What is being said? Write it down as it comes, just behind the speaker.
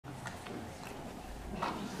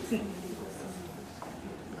Mr.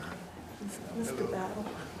 Battle.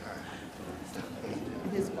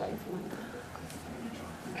 His wife.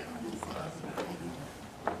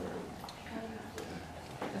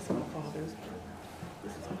 That's my father's.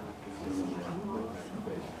 This is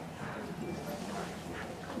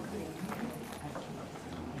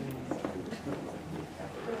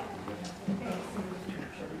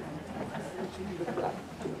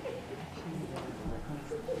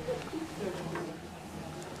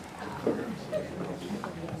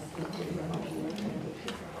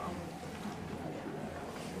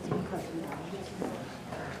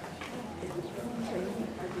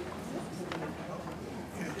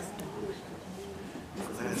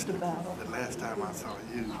The last time I saw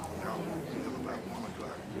you, y'all was about 1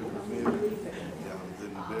 o'clock. Y'all was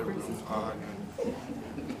in the bedroom arguing.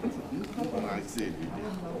 When I said you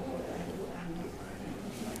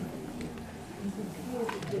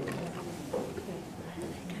did.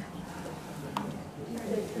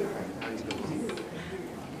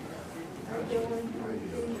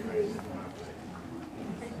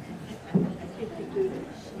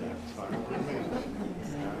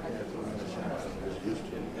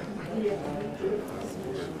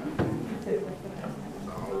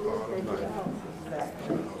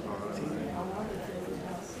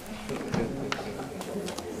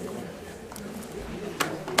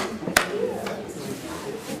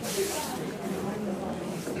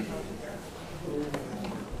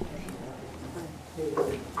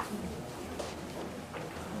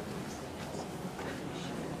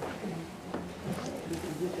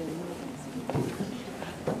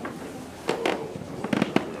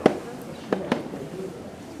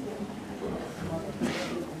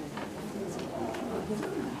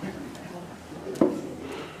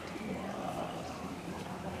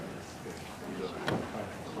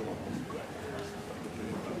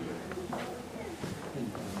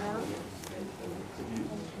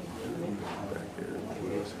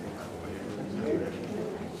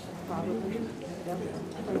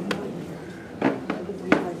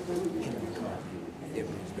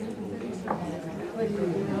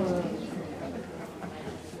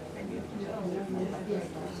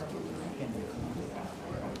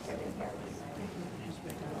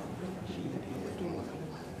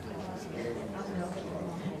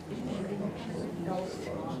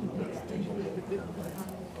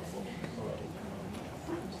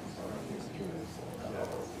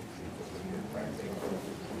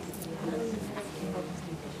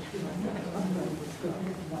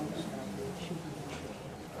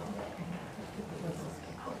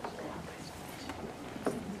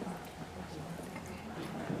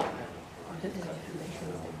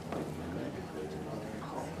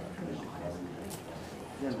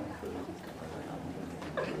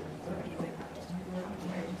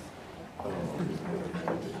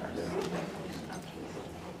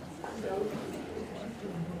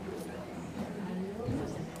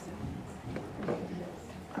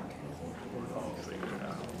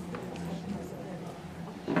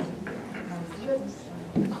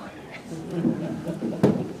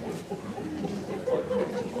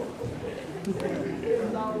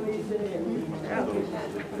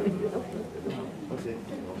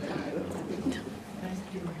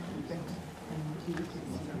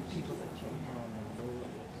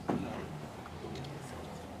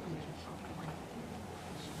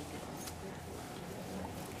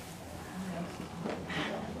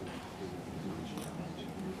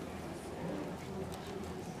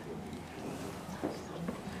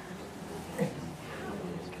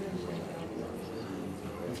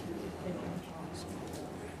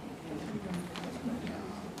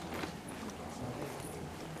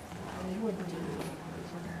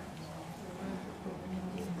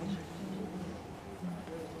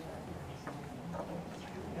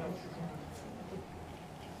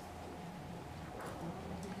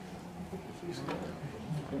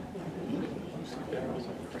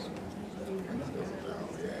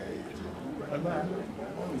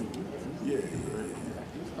 Yeah, it's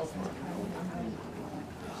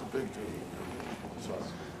a big deal. So I'm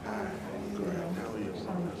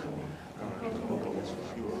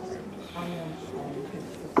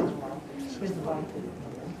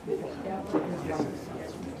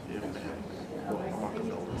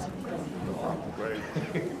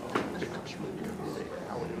going to tell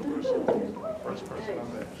you first person I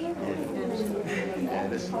met.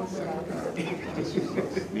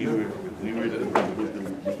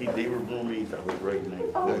 They were blooming. That was great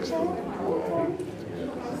night.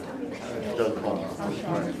 Doug Palmer.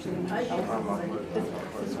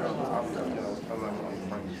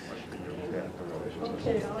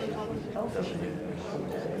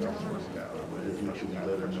 should we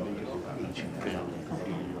let her know each family?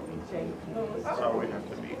 Probably have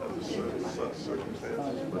to be under such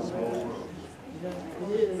circumstances, but small.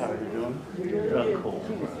 How are you doing? Cool.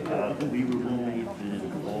 We removed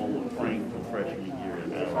all of Frank from freshman year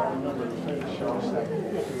and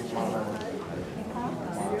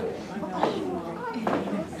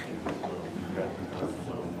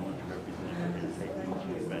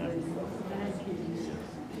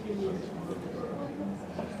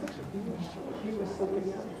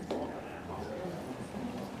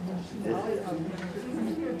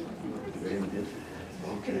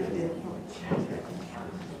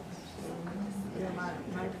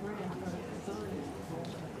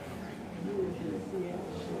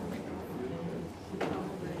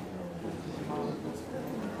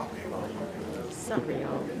Sorry,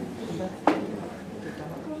 y'all.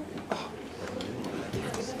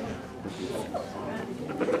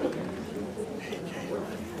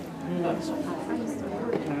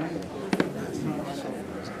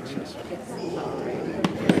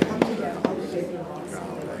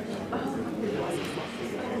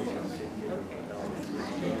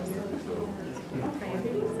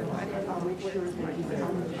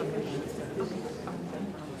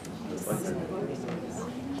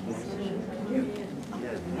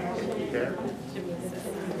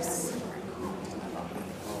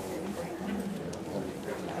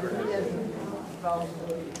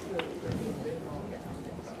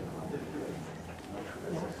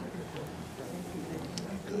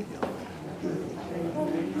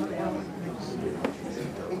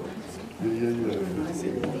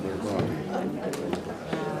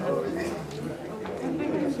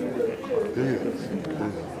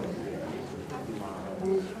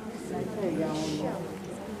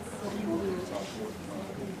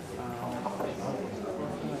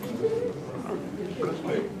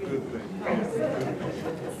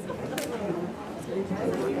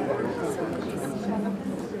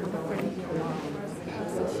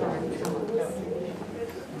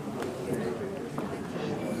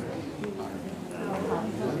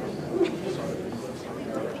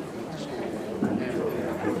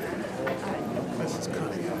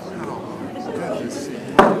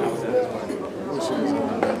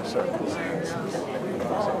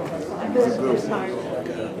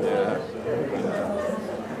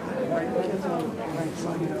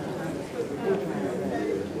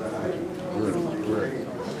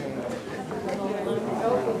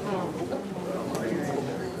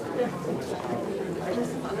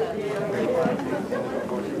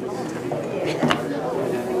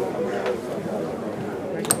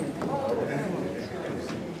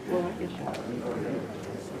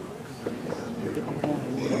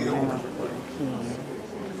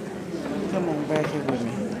 Come on back here with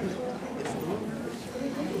me.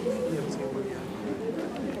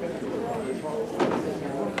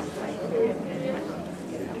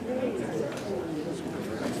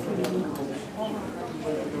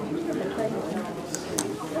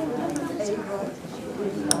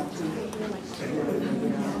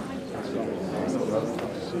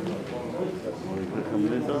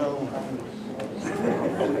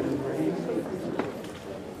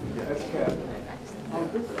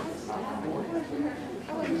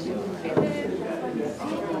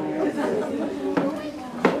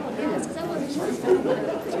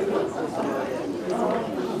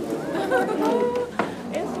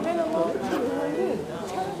 It's been a long time.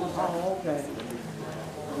 Oh, okay.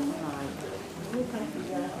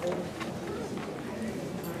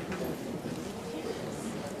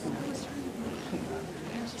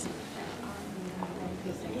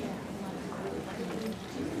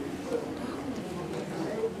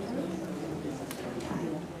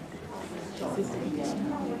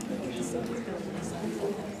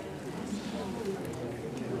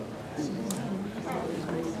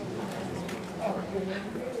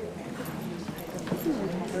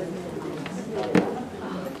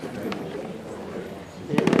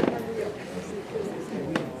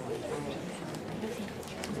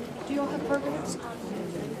 Do you all have programs?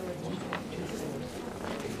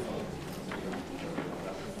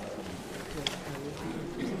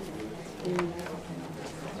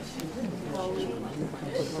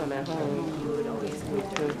 Some at home.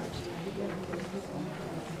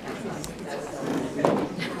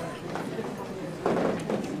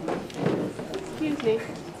 Excuse me.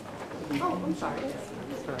 Oh, I'm sorry.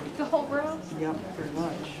 The whole row? Yep, pretty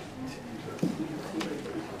much.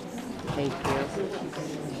 Thank you.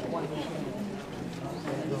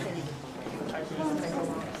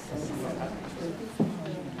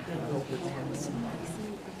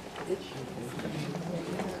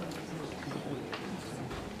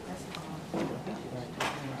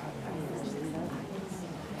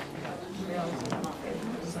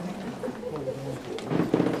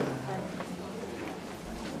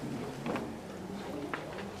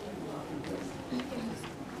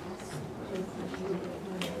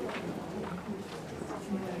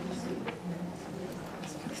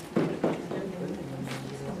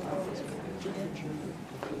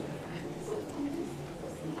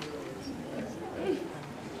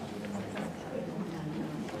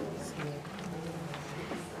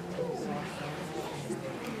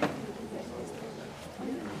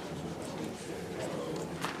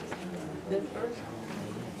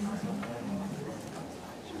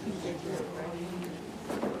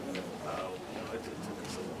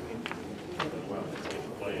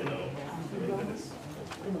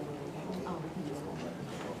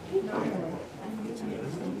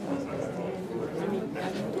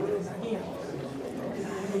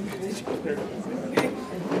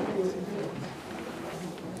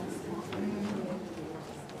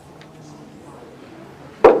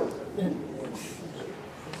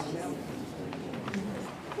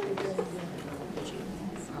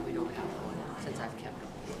 Probably don't have one since I've kept them.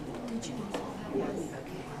 Did you? Yes.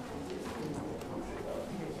 Okay.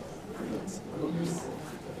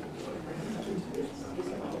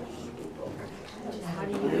 How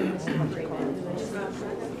do you know Mrs. Freeman?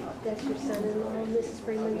 That's your son-in-law, Mrs.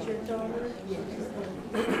 Freeman's your daughter?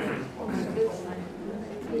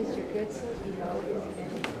 He's your good son?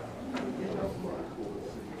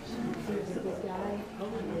 He's a good guy?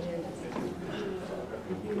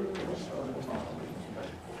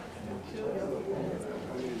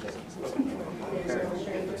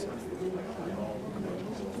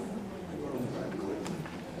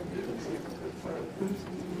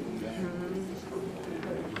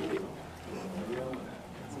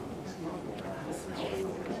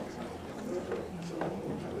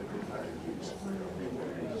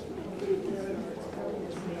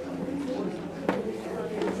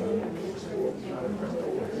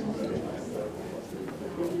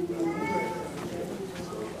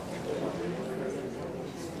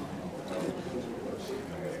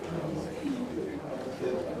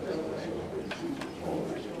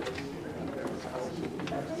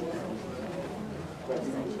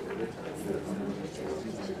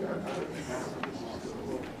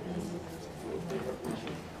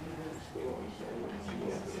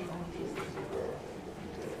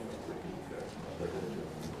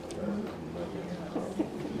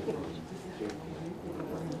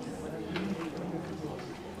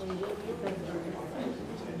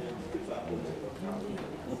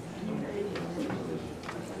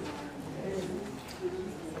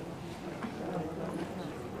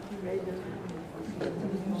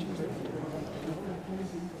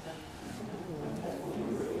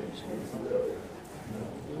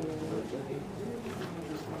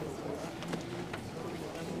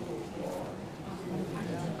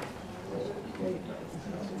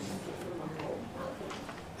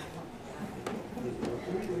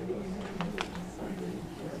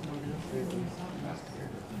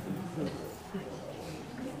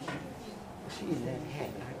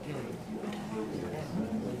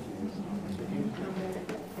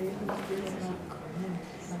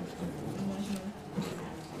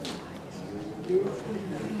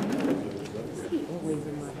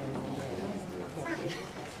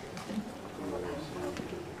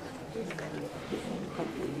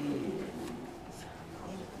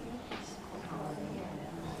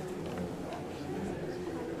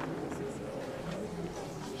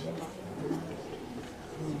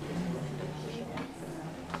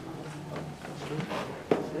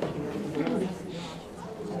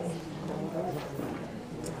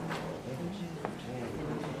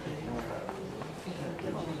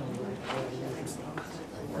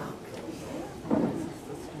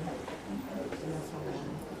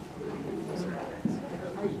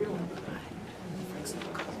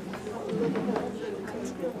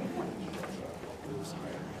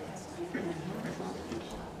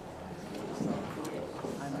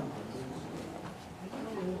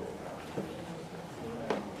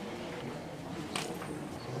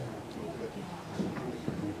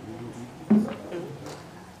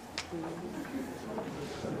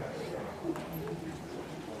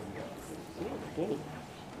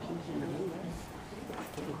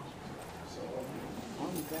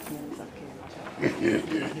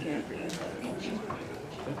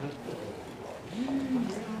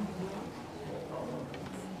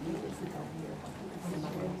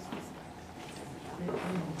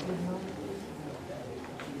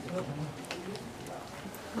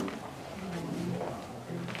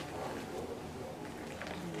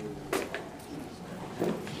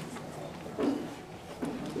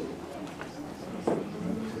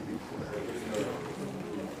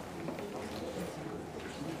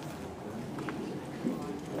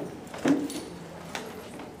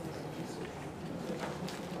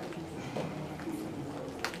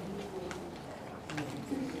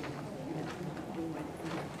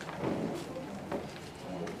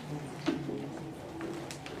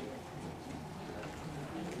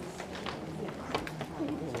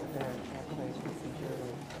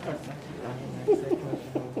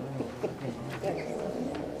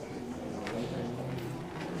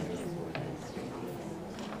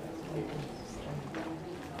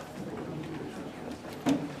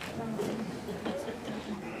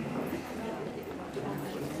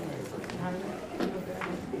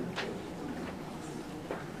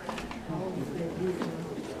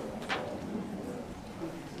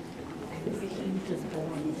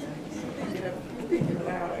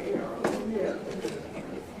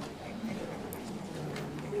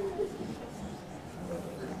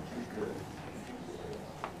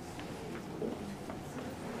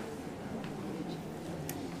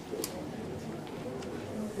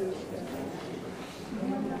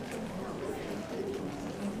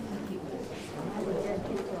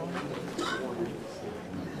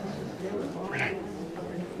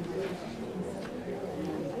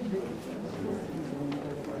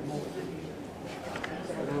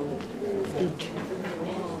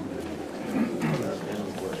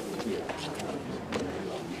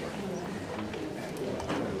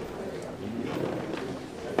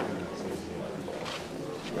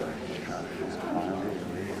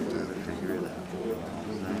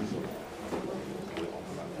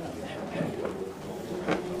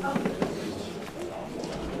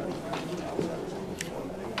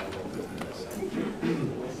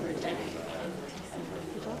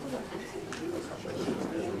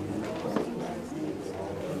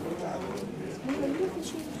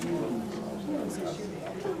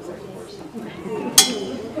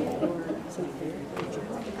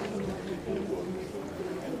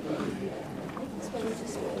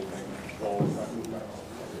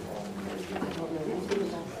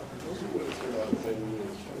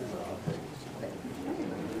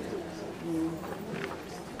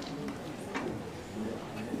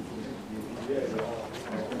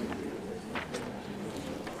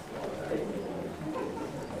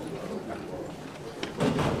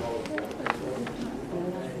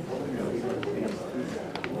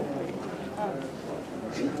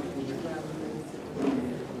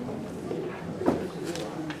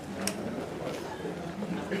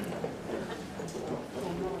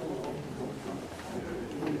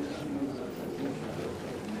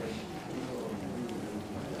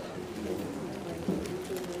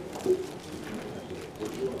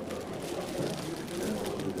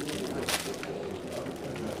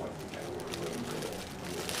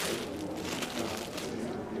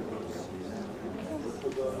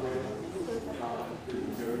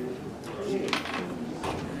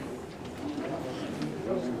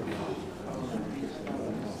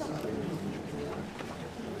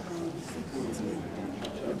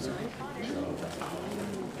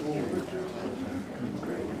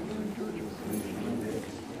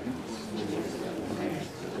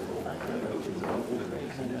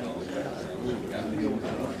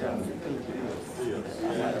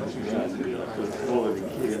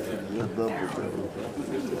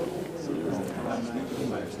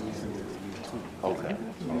 Okay.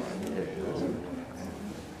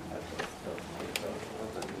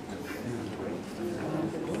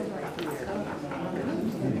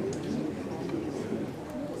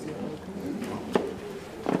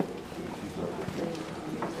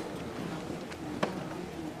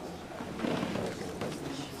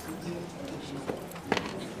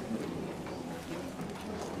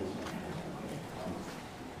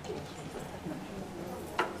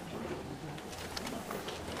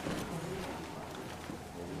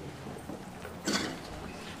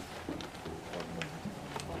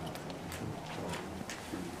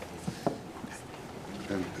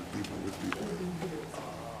 And the people with people.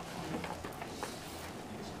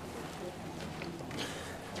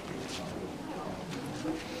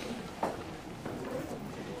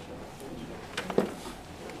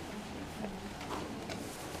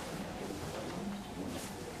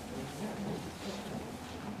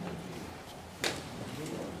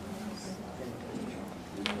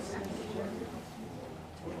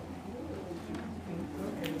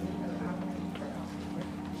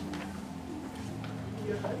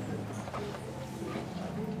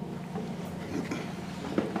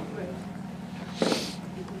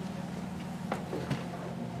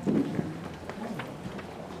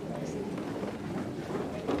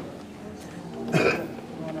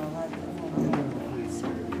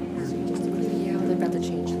 Yeah, they're about to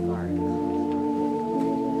change the guard.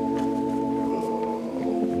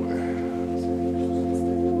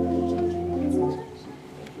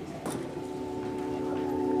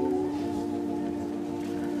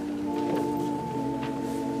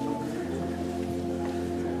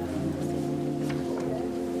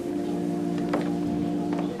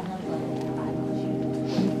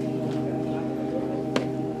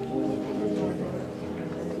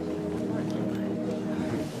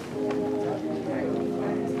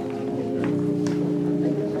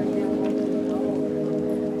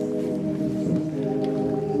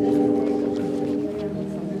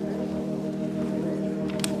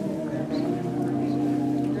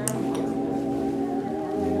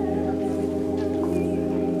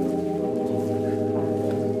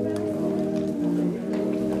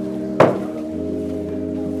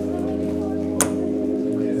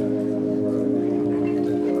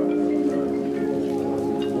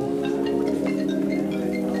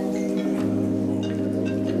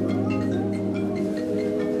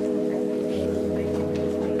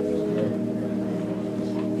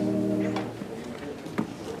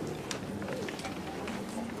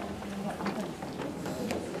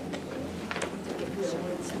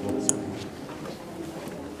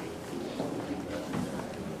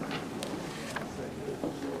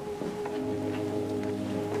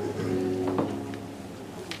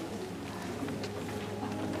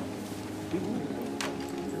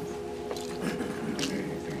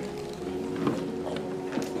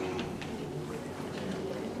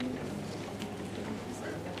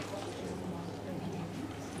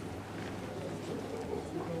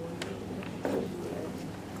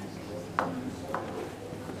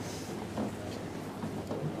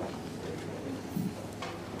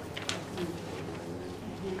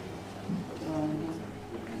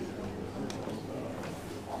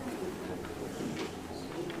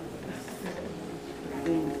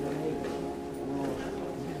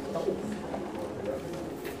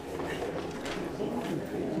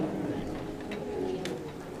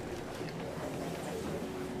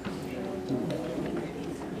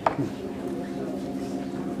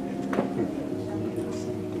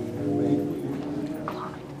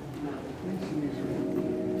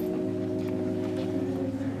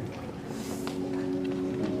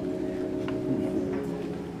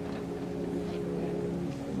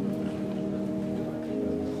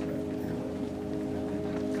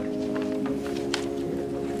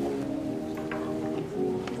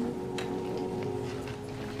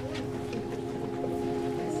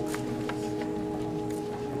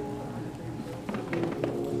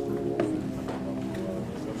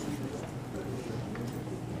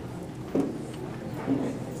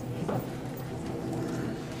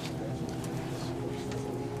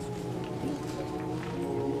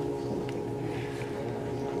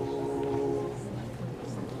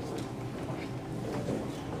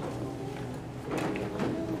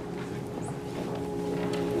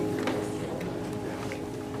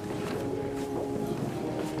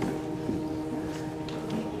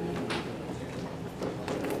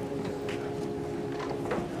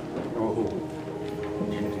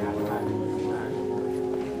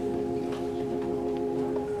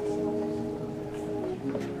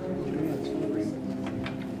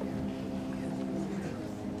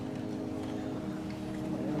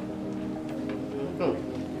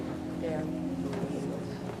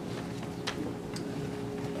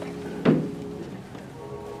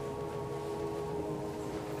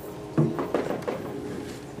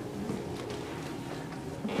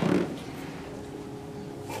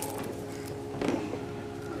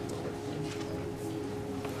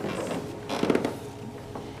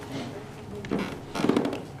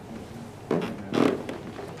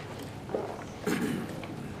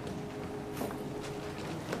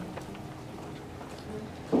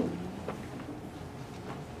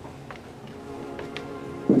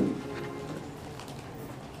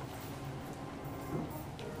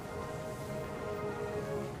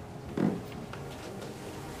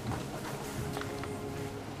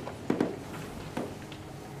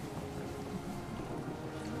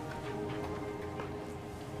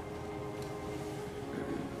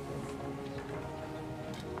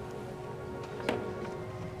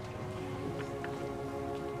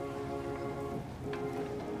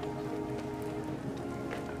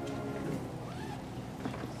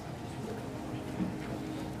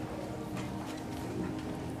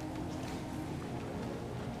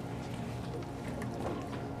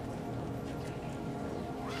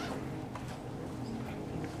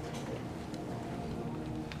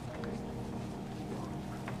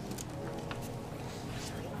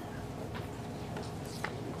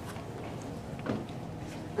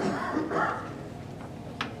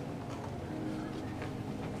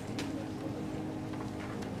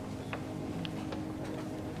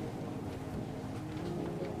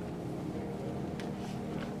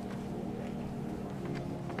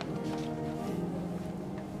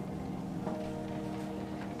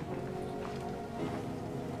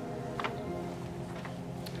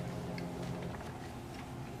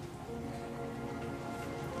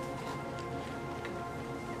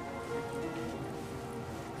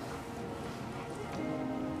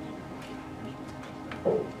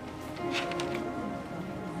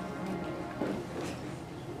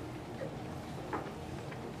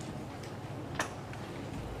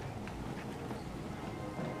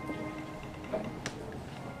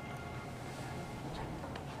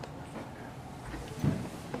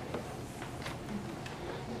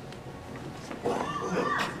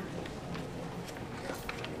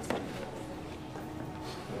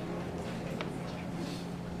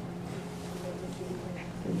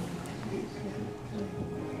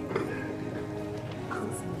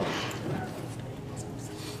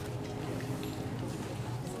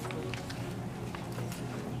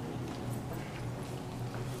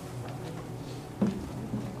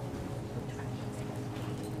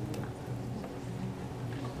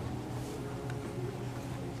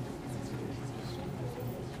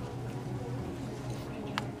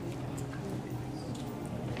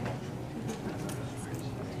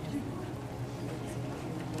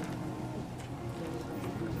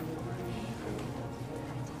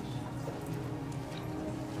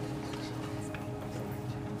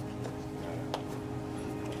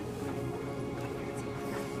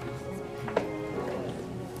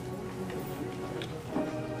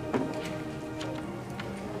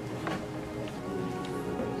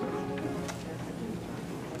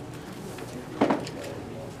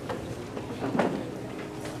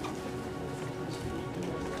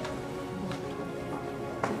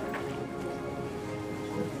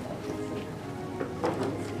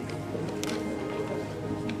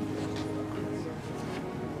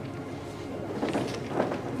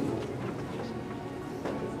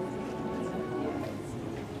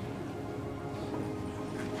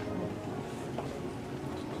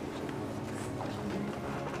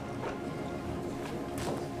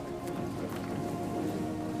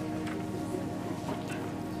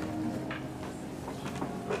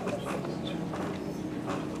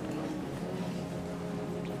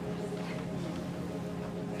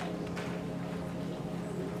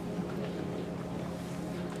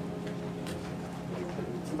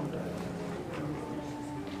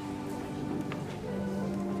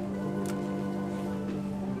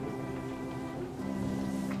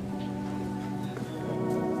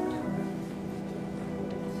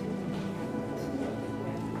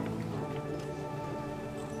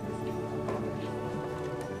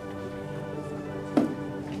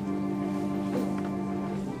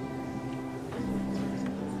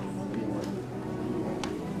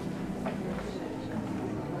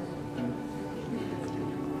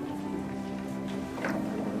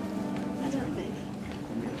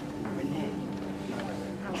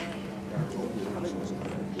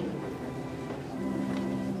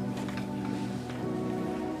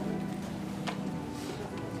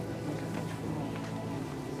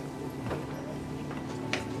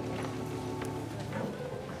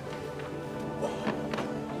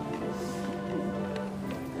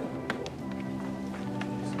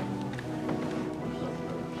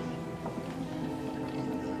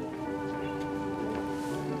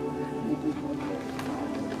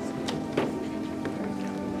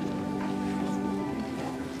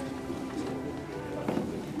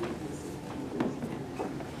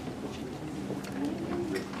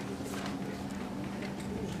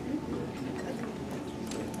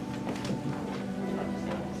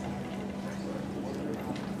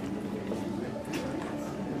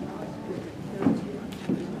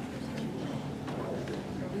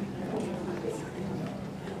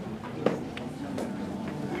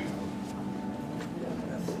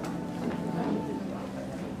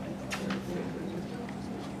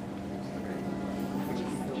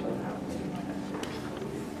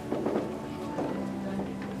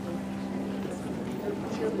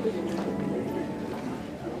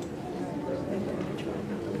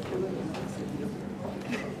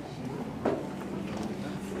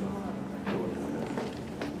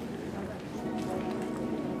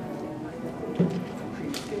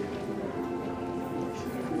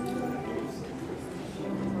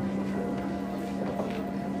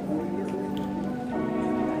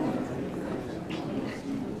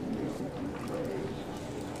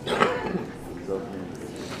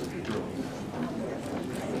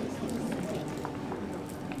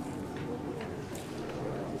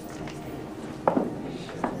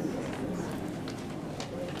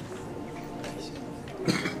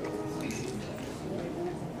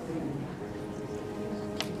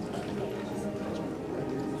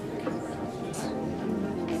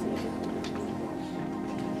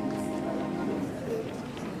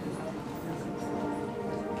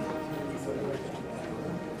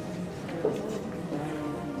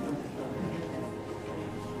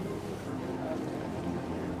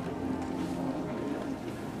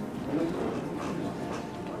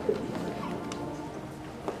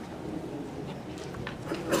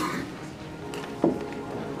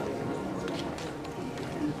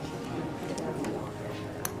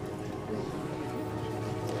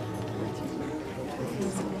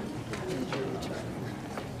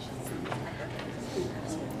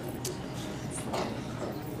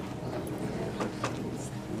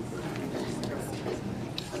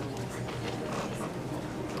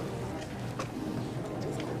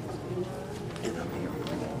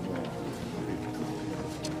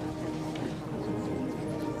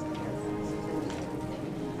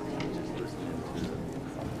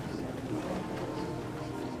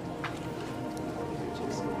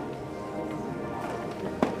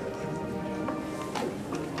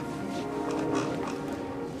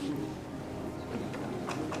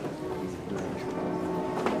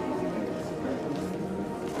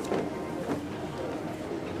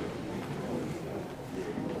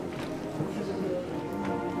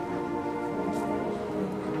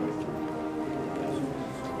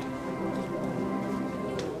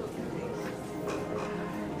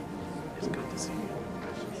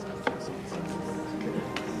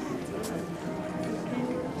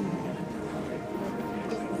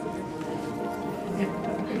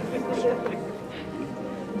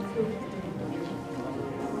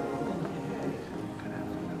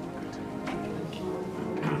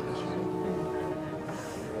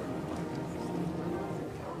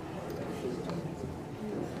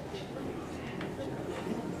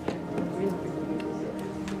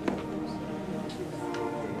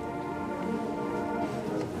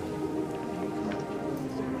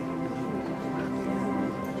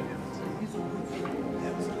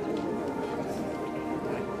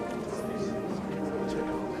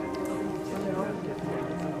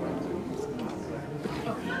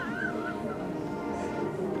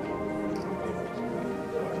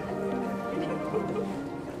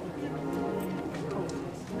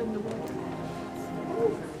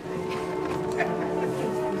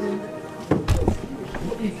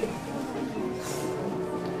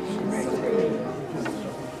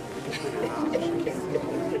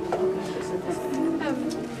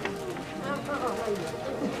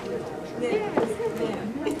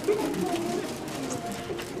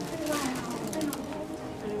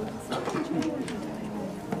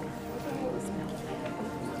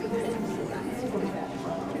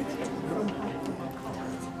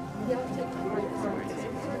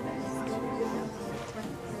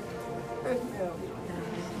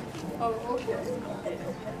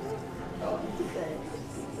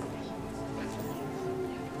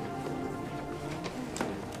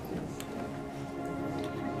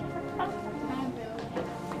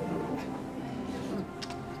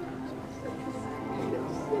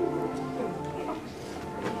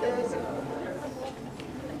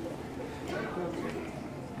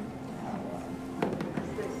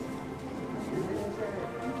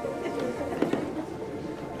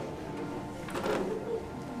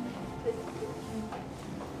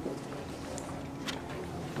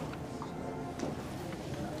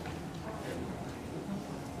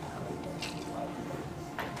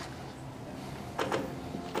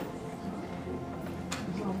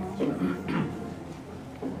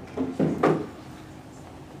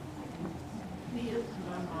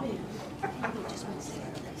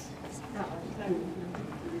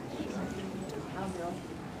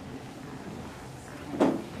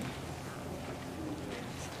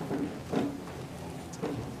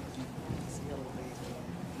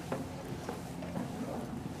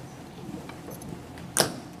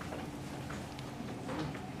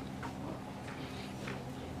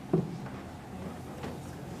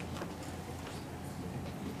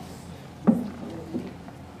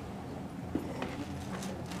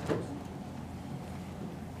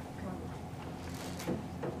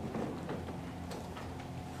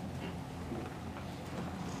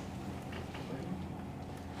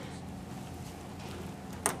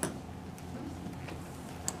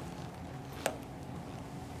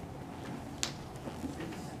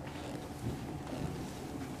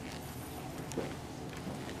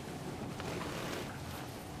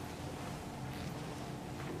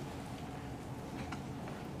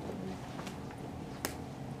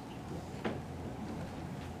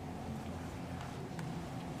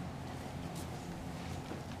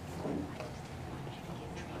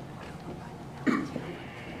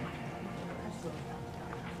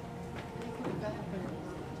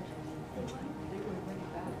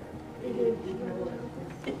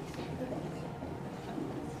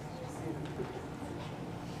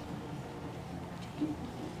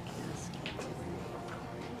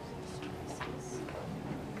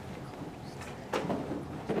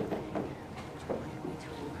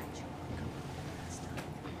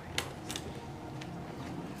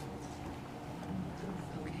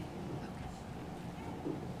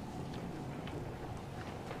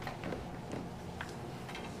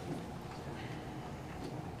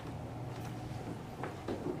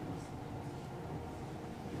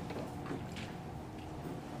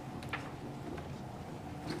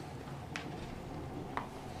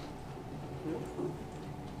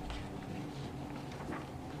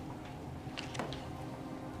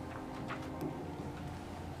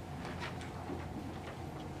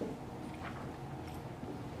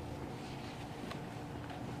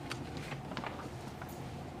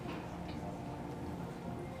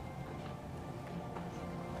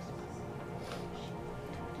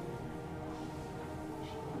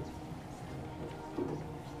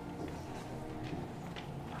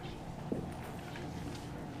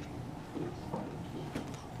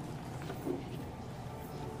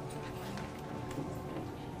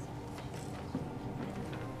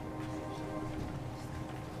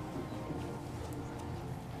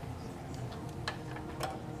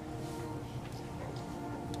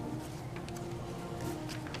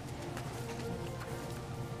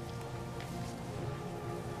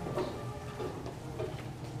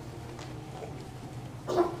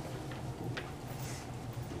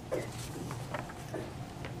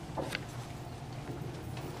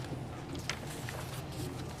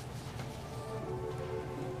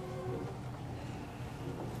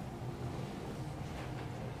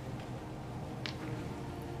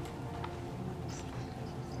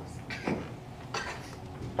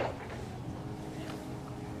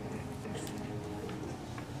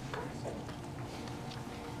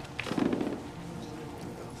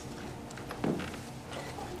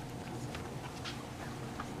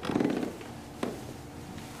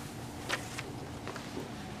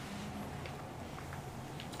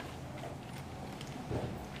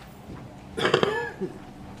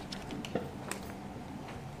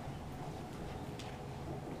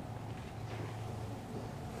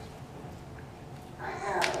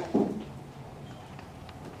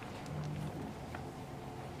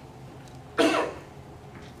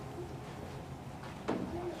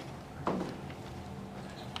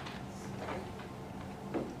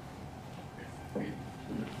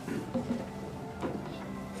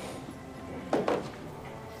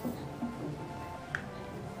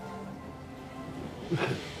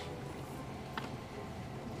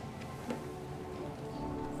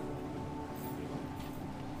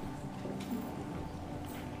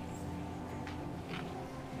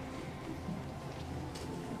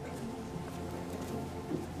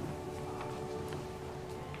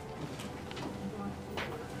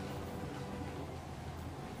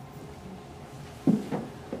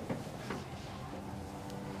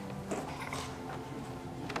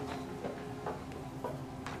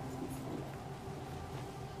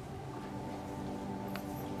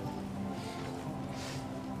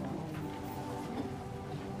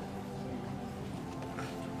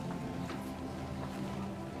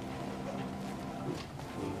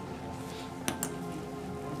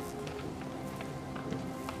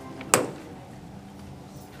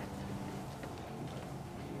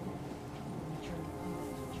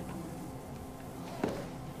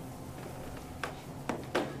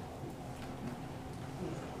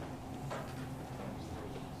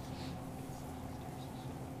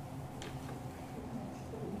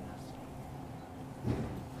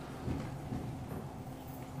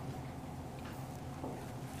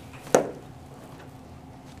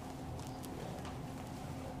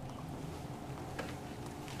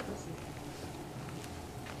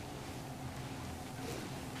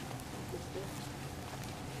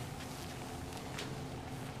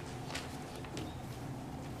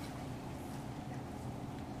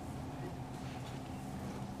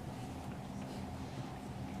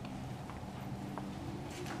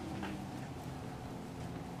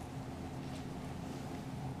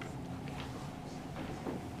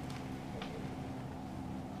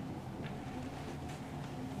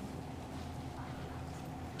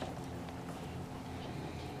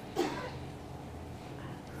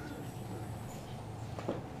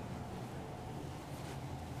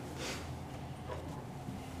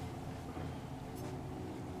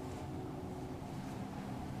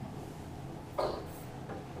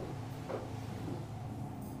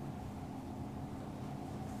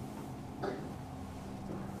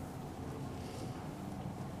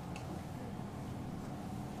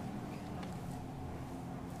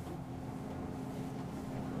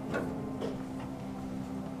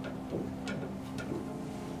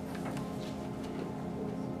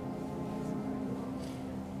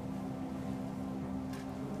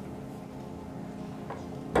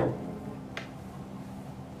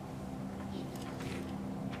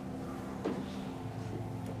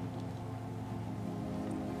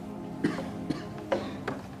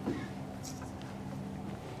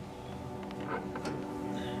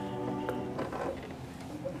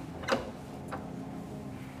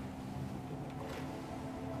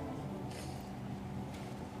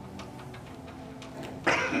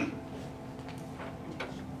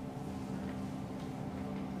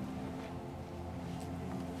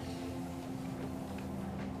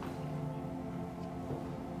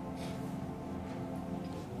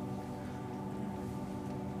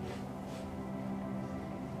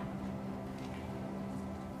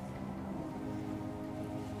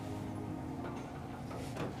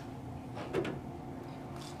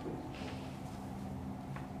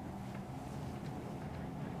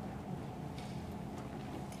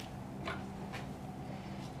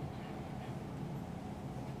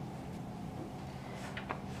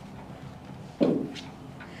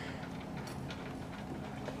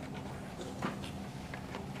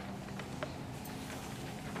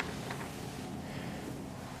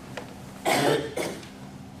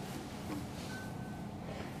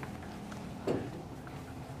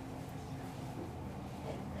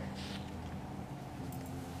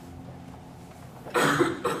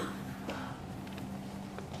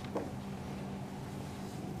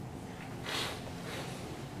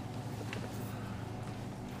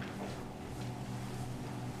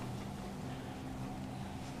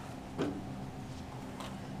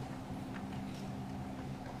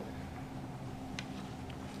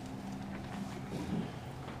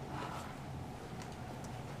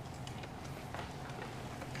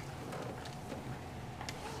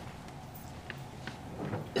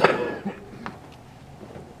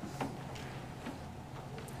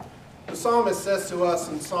 psalmist says to us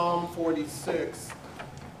in Psalm 46,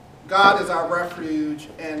 God is our refuge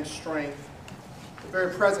and strength, a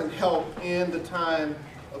very present help in the time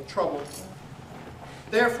of trouble.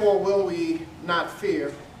 Therefore will we not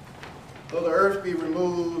fear, though the earth be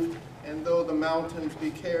removed, and though the mountains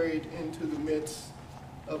be carried into the midst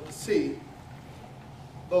of the sea,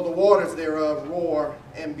 though the waters thereof roar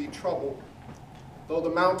and be troubled, though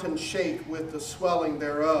the mountains shake with the swelling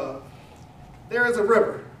thereof. There is a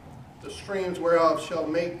river, the streams whereof shall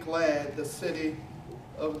make glad the city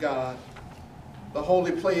of God, the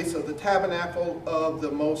holy place of the tabernacle of the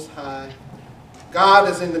Most High. God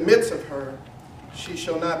is in the midst of her. She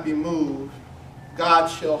shall not be moved. God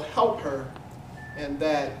shall help her, and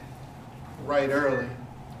that right early.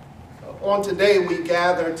 On today, we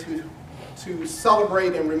gather to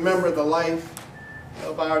celebrate and remember the life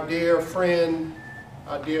of our dear friend,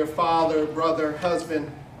 our dear father, brother,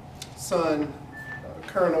 husband, son,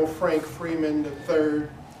 Colonel Frank Freeman III.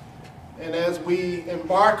 And as we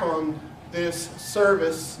embark on this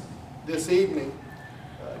service this evening,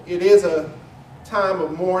 it is a time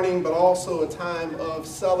of mourning, but also a time of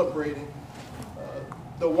celebrating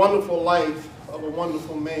the wonderful life of a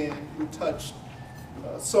wonderful man who touched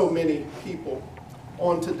so many people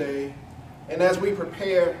on today. And as we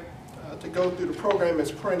prepare to go through the program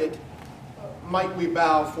as printed, might we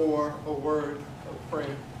bow for a word of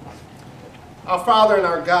prayer. Our Father and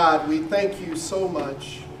our God, we thank you so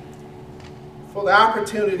much for the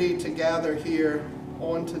opportunity to gather here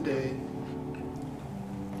on today.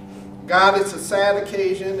 God, it's a sad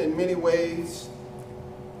occasion in many ways,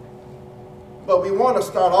 but we want to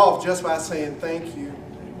start off just by saying thank you.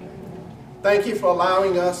 Thank you for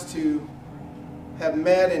allowing us to have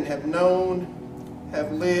met and have known,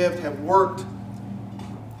 have lived, have worked,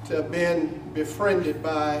 to have been befriended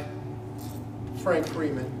by Frank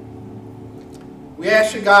Freeman. We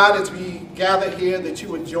ask you, God, as we gather here, that you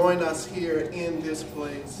would join us here in this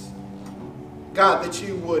place. God, that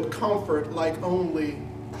you would comfort like only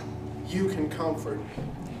you can comfort.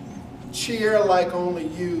 Cheer like only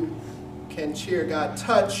you can cheer, God.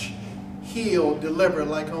 Touch, heal, deliver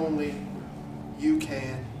like only you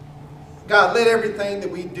can. God, let everything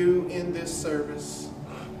that we do in this service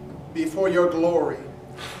be for your glory.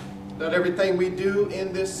 Let everything we do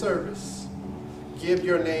in this service give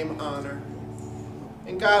your name honor.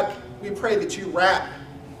 And God, we pray that you wrap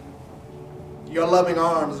your loving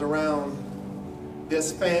arms around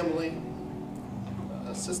this family,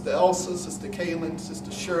 Sister Elsa, Sister Kaylin,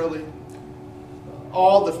 Sister Shirley,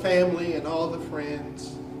 all the family and all the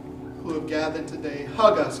friends who have gathered today.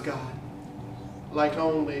 Hug us, God, like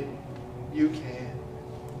only you can.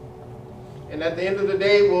 And at the end of the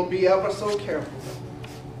day, we'll be ever so careful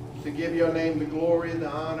to give your name the glory, the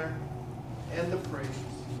honor, and the praise.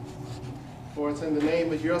 For it's in the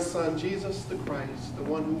name of your Son, Jesus the Christ, the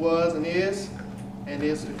one who was and is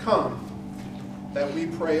to come, that we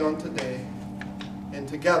pray on today. And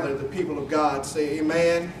together, the people of God say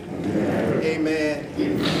amen, amen,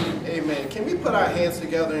 amen, amen. Can we put our hands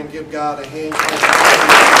together and give God a hand?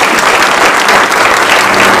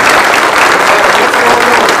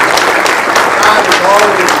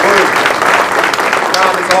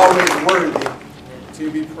 God is always worthy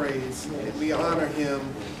to be praised. And we honor him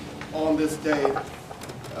on this day.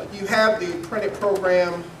 You have the printed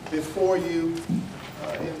program before you,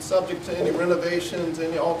 and subject to any renovations,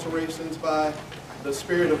 any alterations by the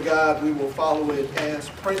Spirit of God, we will follow it as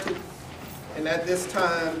printed. And at this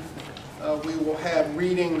time, we will have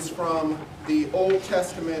readings from the Old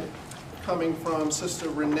Testament coming from Sister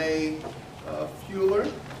Renee Fuller.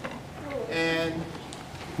 And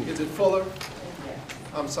is it Fuller?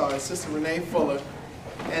 I'm sorry, Sister Renee Fuller.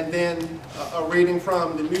 And then a reading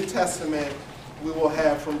from the New Testament we will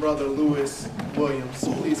have from Brother Lewis Williams.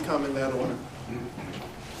 Please come in that order.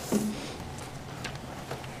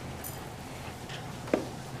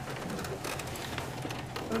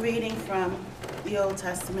 A reading from the Old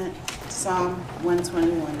Testament, Psalm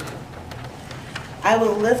 121. I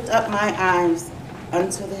will lift up my eyes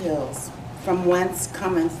unto the hills, from whence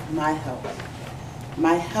cometh my help.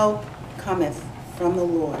 My help cometh from the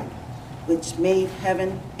Lord, which made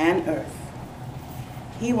heaven and earth.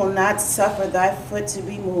 He will not suffer thy foot to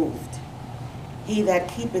be moved. He that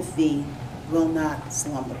keepeth thee will not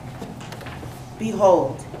slumber.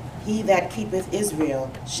 Behold, he that keepeth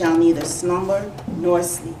Israel shall neither slumber nor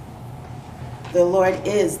sleep. The Lord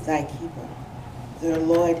is thy keeper. The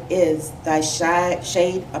Lord is thy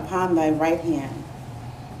shade upon thy right hand.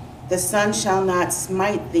 The sun shall not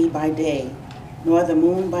smite thee by day, nor the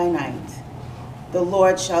moon by night. The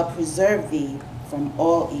Lord shall preserve thee from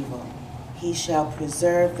all evil. He shall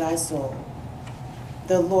preserve thy soul.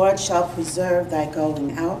 The Lord shall preserve thy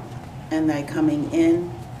going out and thy coming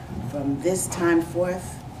in from this time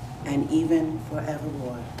forth and even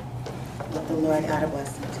forevermore. Let the Lord add a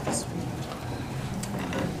blessing to this reading.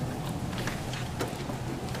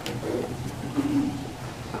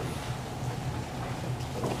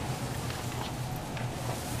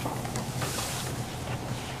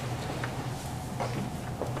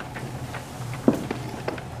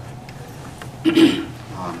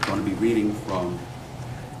 I'm going to be reading from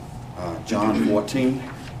John 14,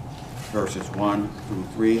 verses 1 through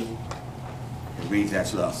 3. It reads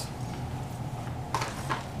as thus.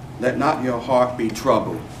 Let not your heart be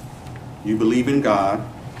troubled. You believe in God,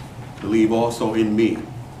 believe also in me.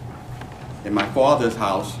 In my Father's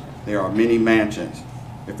house there are many mansions.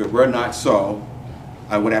 If it were not so,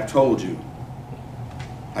 I would have told you.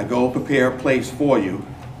 I go prepare a place for you,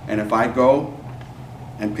 and if I go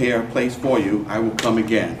and prepare a place for you, I will come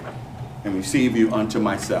again and receive you unto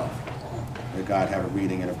myself. May God have a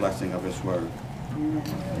reading and a blessing of his word. Amen.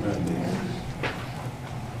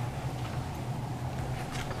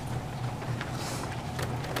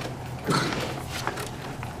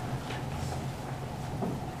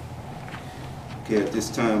 Okay, at this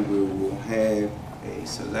time we will have a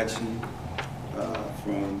selection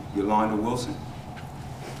from Yolanda Wilson.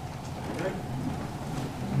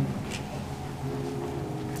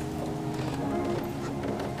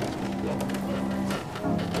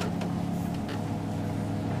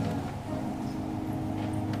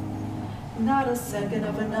 Not a second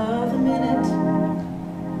of another minute,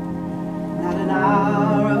 not an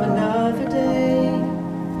hour of another day,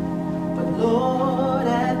 but Lord,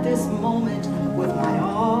 at this moment, with my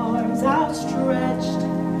arms outstretched,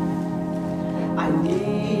 I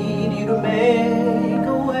need you to make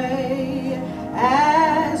a way,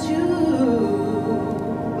 as you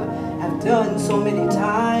have done so many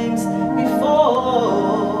times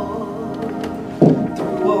before,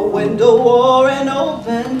 through a window or an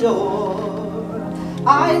open door.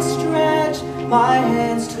 I stretch my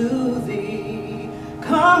hands to thee.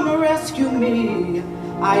 Come rescue me.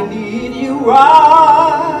 I need you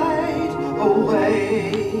right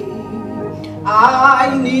away.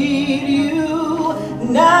 I need you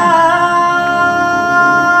now.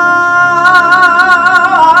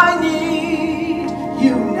 I need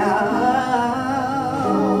you now.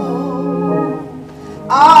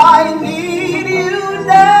 I need you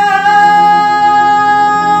now.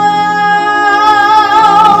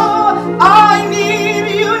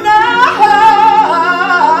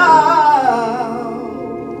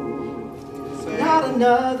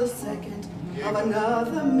 Another second of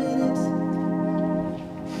another minute,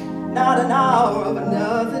 not an hour of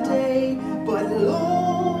another day, but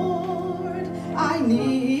Lord, I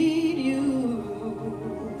need you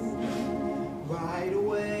right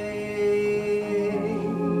away.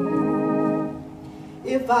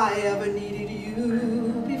 If I ever needed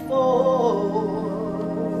you before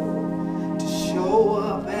to show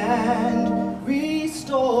up and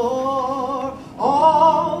restore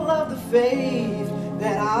all of the faith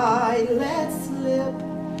that I let slip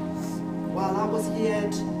while I was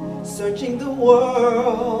yet searching the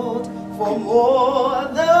world for more,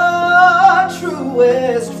 the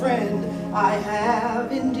truest friend I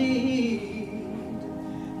have indeed.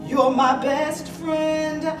 You're my best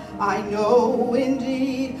friend, I know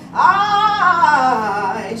indeed.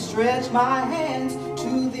 I stretch my hands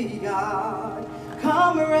to thee, God.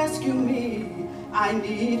 Come rescue me. I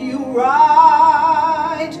need you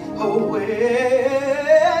right away.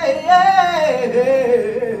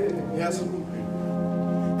 Yes.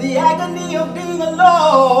 The agony of being alone,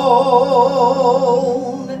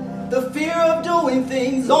 the fear of doing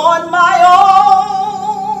things on my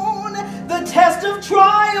own, the test of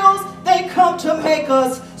trials, they come to make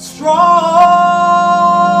us strong.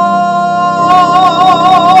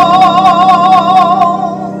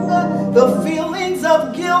 The feelings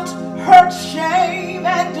of guilt, hurt, shame,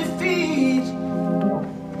 and defeat,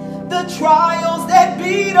 the trials that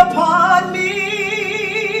beat upon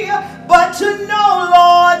me, but to know,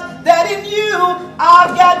 Lord, that in you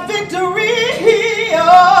I've got victory.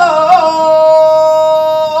 Oh,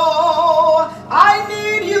 I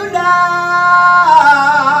need you now.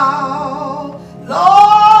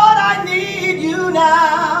 Lord, I need you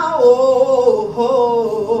now.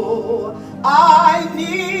 Oh, I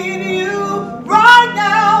need you right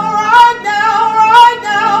now, right now, right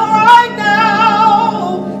now, right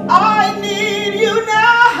now. I need you now.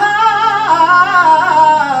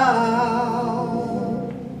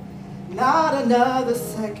 Not another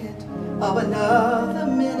second of another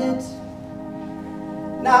minute,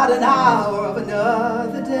 not an hour of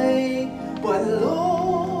another day, but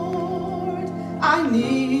Lord, I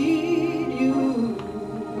need you.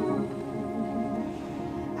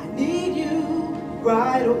 I need you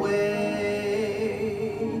right away.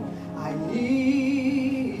 I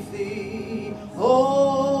need thee.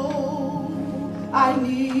 Oh, I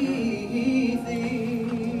need thee.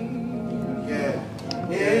 Yeah.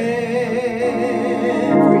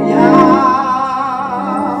 Every hour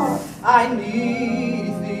I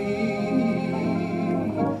need thee.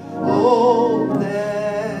 Oh,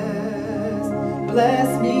 bless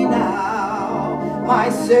me now, my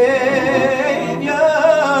Savior.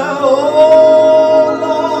 Oh,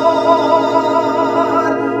 Lord,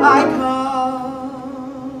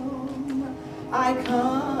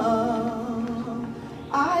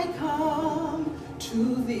 I come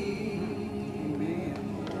to thee.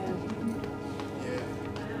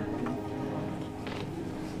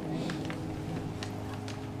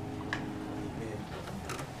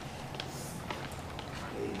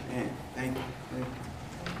 Amen. Thank you.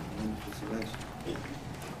 Wonderful selection.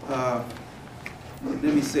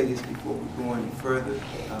 Let me say this before we go any further.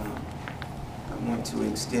 I want to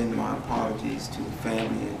extend my apologies to the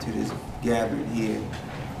family and to this gathering here.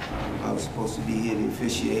 I was supposed to be here to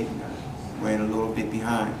officiate, and I ran a little bit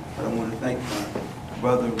behind. But I want to thank my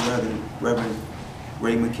brother, Reverend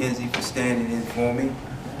Ray McKenzie, for standing in for me.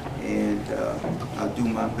 And I'll do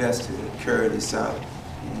my best to carry this out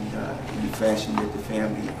in the fashion that the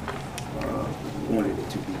family wanted it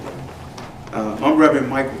to be done. I'm Reverend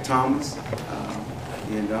Michael Thomas,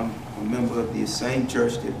 and I'm a member of the same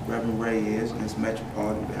church that Reverend Ray is, and that's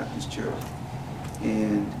Metropolitan Baptist Church.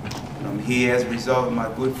 And I'm here as a result of my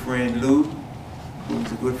good friend Lou,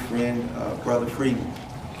 who's a good friend of Brother Freeman.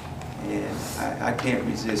 And I can't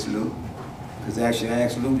resist Lou, because actually I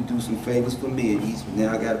asked Lou to do some favors for me, and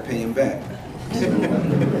now I got to pay him back.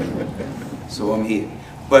 So I'm here.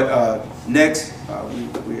 But next,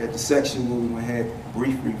 we're at the section where we're going to have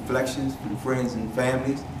brief reflections from friends and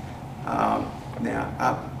families. Now,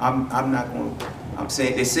 I'm not going to, I'm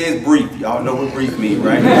saying, it says brief. Y'all know what brief means,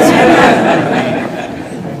 right?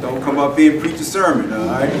 Don't come up here and preach a sermon, all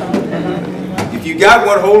right? If you got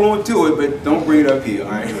one, hold on to it, but don't bring it up here,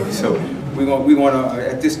 all right? So we're going to,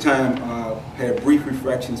 at this time, have brief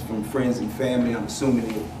reflections from friends and family. I'm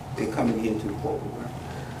assuming they're coming here to the pulpit, right?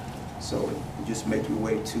 So just make your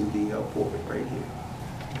way to the pulpit right here.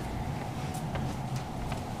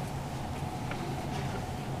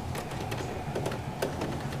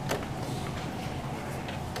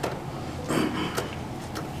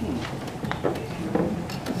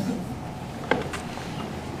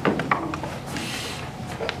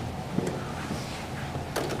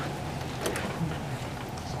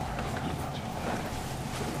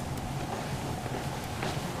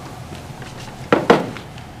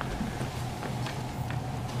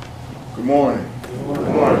 Good morning. Good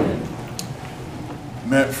morning.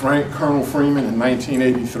 Met Colonel Freeman in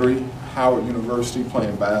 1983, Howard University,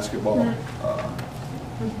 playing basketball.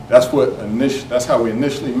 That's how we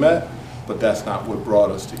initially met, but that's not what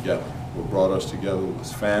brought us together. What brought us together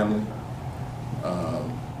was family, a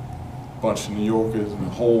bunch of New Yorkers and a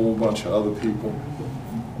whole bunch of other people.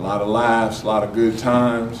 A lot of laughs, a lot of good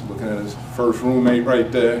times, looking at his first roommate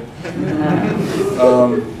right there.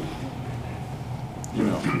 You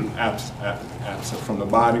know, absent from the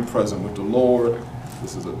body, present with the Lord.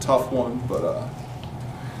 This is a tough one, but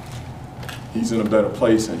he's in a better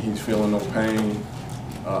place and he's feeling no pain.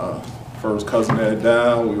 First cousin had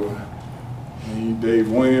died. Me, Dave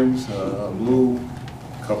Williams, Lou,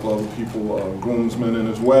 a couple other people, groomsmen in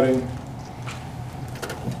his wedding.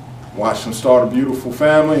 Watched them start a beautiful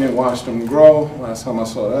family and watched them grow. Last time I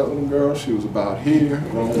saw that little girl, she was about here, a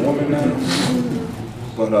grown woman now.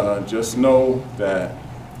 But just know that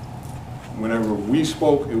whenever we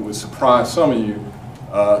spoke, it would surprise some of you.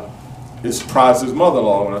 It surprised his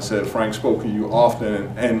mother-in-law when I said Frank spoke to you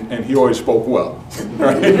often, and he always spoke well.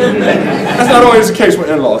 Right? That's not always the case with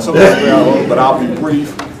in-laws. Sometimes but I'll be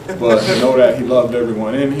brief. But know that he loved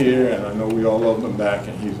everyone in here, and I know we all love him back,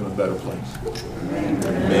 and he's in a better place. Amen.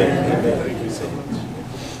 Amen. Thank you so much.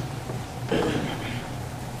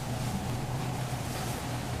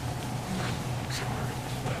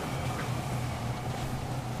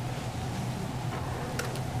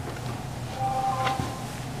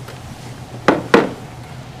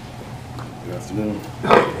 Good afternoon.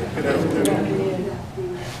 Good afternoon.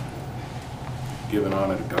 Giving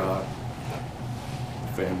honor to God,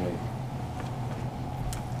 family,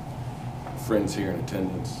 friends here in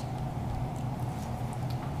attendance,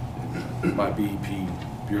 and my BEP,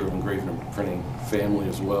 Bureau of Engraving and Printing family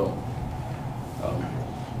as well.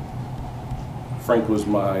 Frank was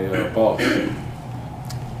my boss,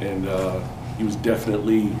 and he was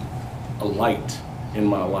definitely a light in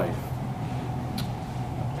my life.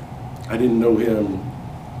 I didn't know him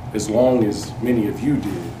as long as many of you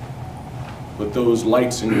did, but those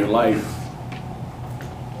lights in your life,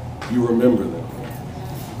 you remember them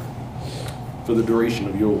for the duration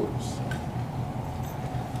of yours.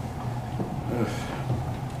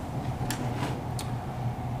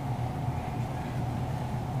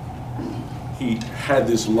 He had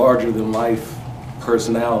this larger than life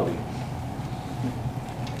personality,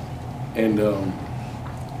 and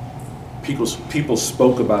people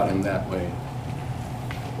spoke about him that way.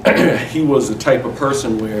 He was the type of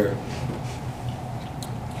person where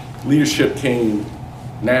leadership came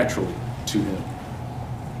naturally to him,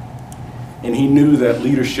 and he knew that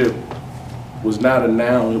leadership was not a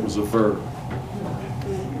noun, it was a verb.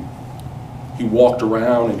 He walked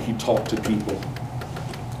around and he talked to people,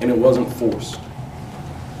 and it wasn't forced.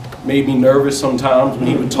 Made me nervous sometimes when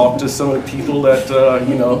he would talk to some of the people that,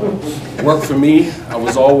 you know, worked for me. I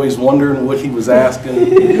was always wondering what he was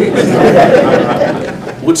asking,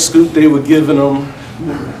 what scoop they were giving him.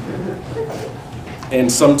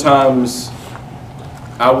 And sometimes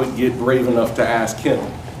I would get brave enough to ask him.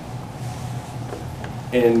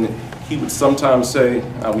 And he would sometimes say,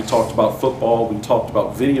 we talked about football, we talked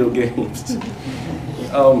about video games.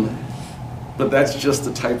 But that's just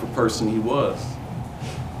the type of person he was.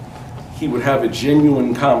 He would have a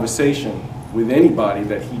genuine conversation with anybody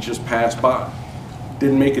that he just passed by.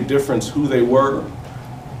 Didn't make a difference who they were,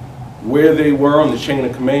 where they were on the chain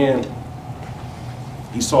of command.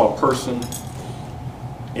 He saw a person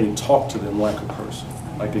and he talked to them like a person,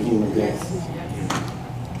 like a human being.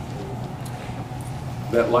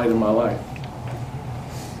 That light in my life.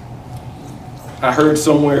 I heard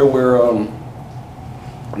somewhere where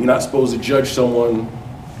you're not supposed to judge someone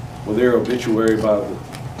or their obituary by the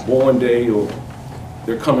born day or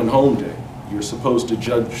their coming home day. You're supposed to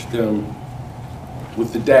judge them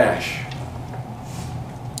with the dash,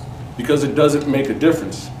 because it doesn't make a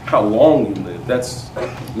difference how long you live. That's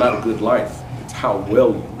not a good life. It's how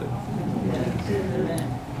well you live.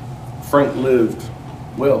 Frank lived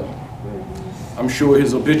well. I'm sure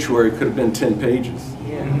his obituary could have been 10 pages.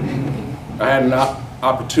 I had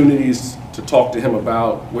opportunities to talk to him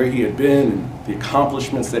about where he had been and the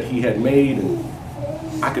accomplishments that he had made, and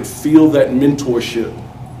I could feel that mentorship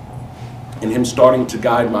in him starting to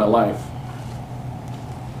guide my life,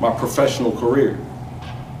 my professional career,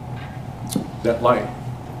 that light.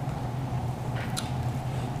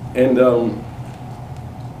 And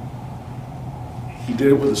he did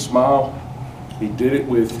it with a smile. He did it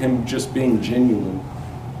with him just being genuine.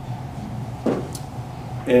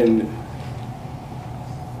 And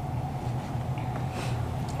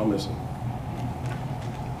I'll miss him.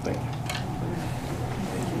 Thank you.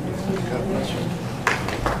 God bless you.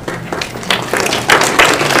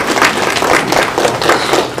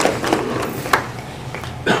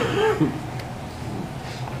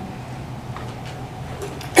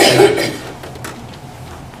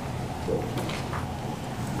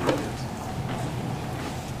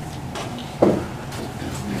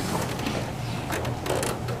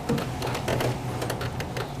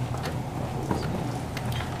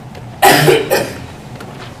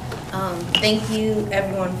 Thank you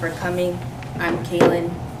everyone for coming. I'm Kaylin.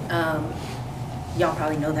 Y'all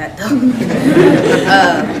probably know that though.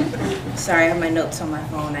 Sorry, I have my notes on my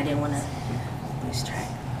phone. I didn't want to lose track.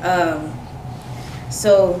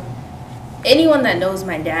 So anyone that knows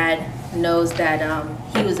my dad knows that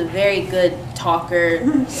he was a very good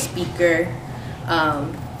talker, speaker.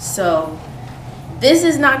 So this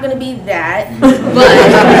is not going to be that, but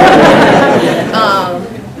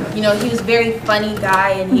you know, he was a very funny guy,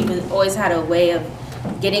 and he always had a way of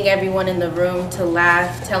getting everyone in the room to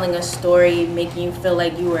laugh, telling a story, making you feel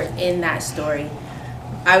like you were in that story.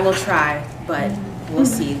 I will try, but we'll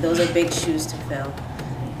see. Those are big shoes to fill.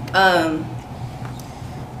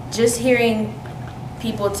 Just hearing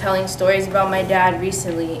people telling stories about my dad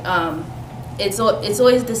recently, it's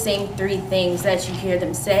always the same three things that you hear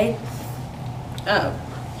them say.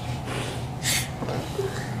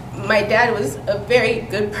 My dad was a very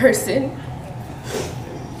good person.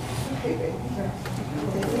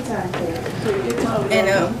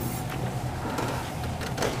 And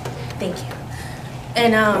thank you.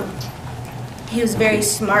 And he was very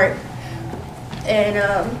smart. And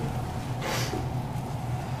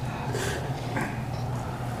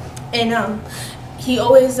he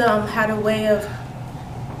always had a way of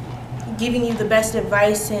giving you the best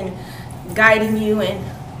advice and guiding you, and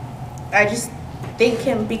I just thank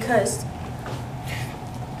him because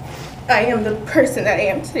I am the person that I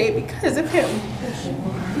am today because of him.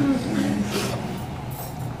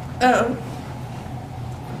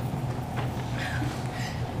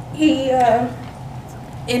 He,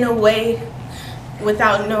 in a way,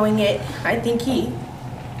 without knowing it, I think he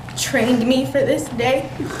trained me for this day.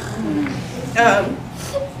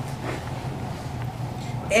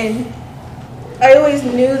 And I always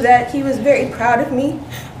knew that he was very proud of me,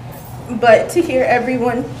 but to hear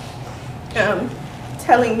everyone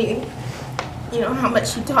telling me, you know, how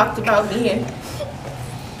much he talked about me and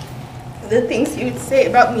the things he would say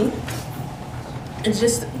about me, it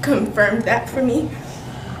just confirmed that for me.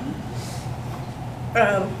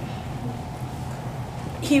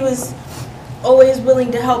 He was always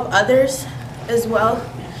willing to help others as well.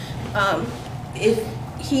 If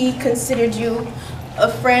he considered you a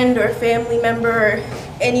friend or family member or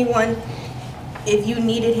anyone, if you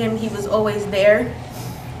needed him, he was always there.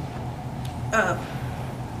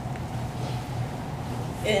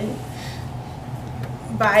 And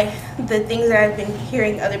by the things that I've been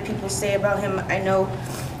hearing other people say about him, I know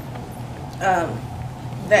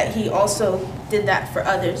that he also did that for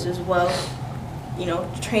others as well, you know,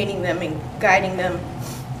 training them and guiding them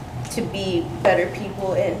to be better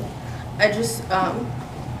people. And I just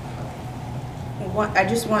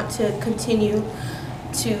want to continue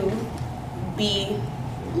to be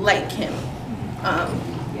like him.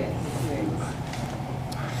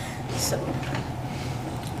 So,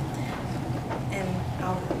 and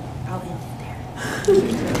I'll end it there.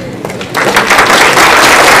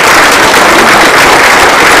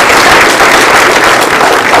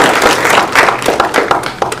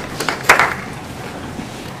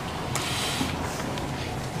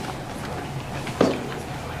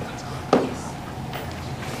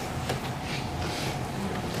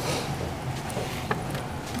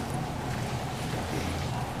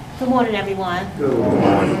 Good morning, everyone. Good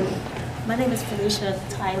morning. My name is Felicia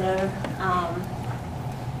Tyler.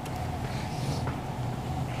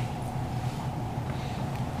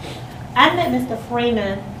 I met Mr.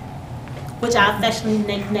 Freeman, which I affectionately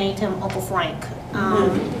nicknamed him Uncle Frank.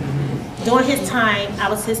 During his time, I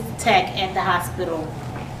was his tech at the hospital.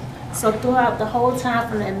 So throughout the whole time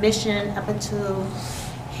from the admission up until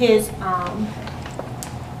his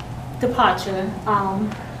departure,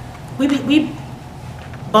 we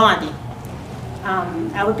bonded.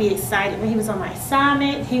 I would be excited when he was on my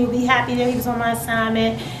assignment. He would be happy that he was on my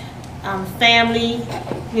assignment. Family,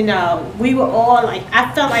 you know, we were all like, I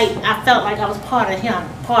felt like I was part of him,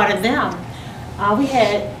 part of them. We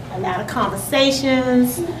had a lot of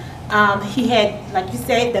conversations. He had, like you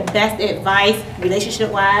said, the best advice,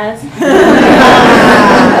 relationship-wise.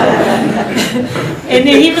 And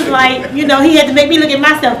then he was like, you know, he had to make me look at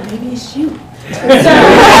myself, maybe it's you.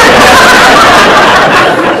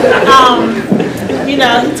 You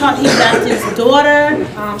know, he left his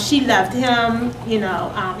daughter, she left him, you know,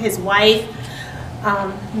 his wife,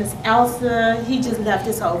 Miss Elsa, he just left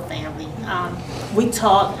his whole family. We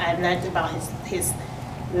talked, I learned about his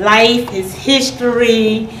life, his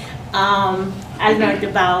history. I learned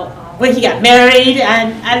about when he got married,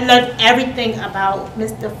 and I learned everything about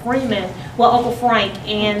Mr. Freeman, well, Uncle Frank,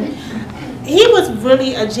 and he was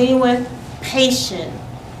really a genuine, patient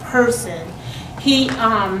person. He,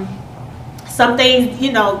 some things,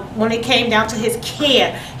 you know, when it came down to his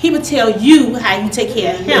care, he would tell you how you take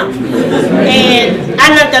care of him. And I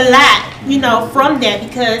learned a lot, you know, from that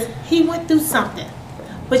because he went through something.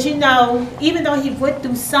 But you know, even though he went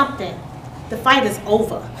through something, the fight is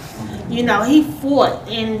over. You know, he fought,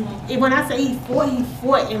 and when I say he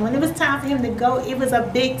fought, and when it was time for him to go, it was a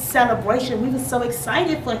big celebration. We were so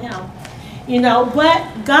excited for him, you know,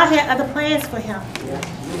 but God had other plans for him,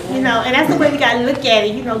 you know, and that's the way we got to look at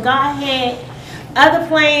it. You know, God had other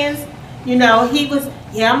plans, you know, he was,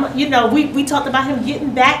 you know, we talked about him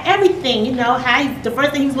getting back everything, you know, how the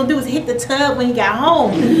first thing he was going to do was hit the tub when he got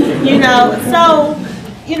home, you know, so,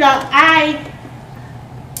 you know, I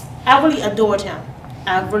really adored him.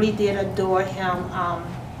 I really did adore him,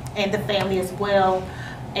 and the family as well.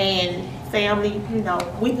 And family, you know,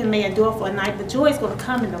 weeping may endure for a night, but joy is going to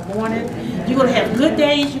come in the morning. You're going to have good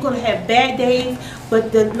days, you're going to have bad days,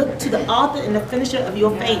 but look to the author and the finisher of your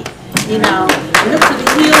faith. You know, look to the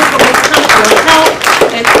hills from which cometh your help.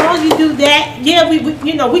 And as long as you do that, yeah,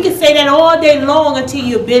 you know, we can say that all day long until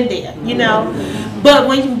you've been there, you know. But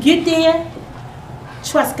when you get there,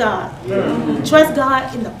 trust God. Trust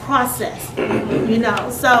God in the process, you know.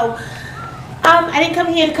 So I didn't come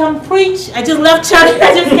here to come preach. I just left church.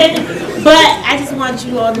 But I just want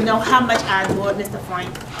you all to know how much I adored Mr.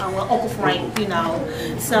 Frank, well, Uncle Frank, you know.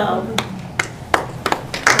 So.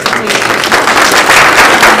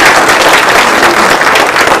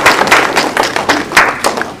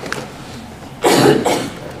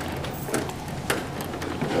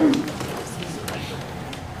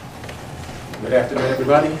 Good afternoon,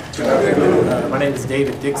 everybody. My name is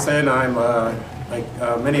David Dixon. I'm, like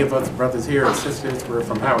many of us brothers here and sisters, we're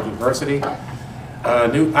from Howard University.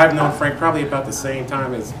 I've known Frank probably about the same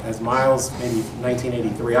time as Miles, maybe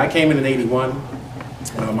 1983. I came in 81,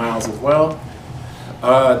 Miles as well.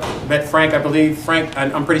 Met Frank, I believe.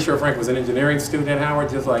 I'm pretty sure Frank was an engineering student at Howard,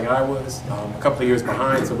 just like I was, a couple of years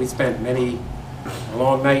behind. So we spent a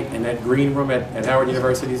long night in that green room at Howard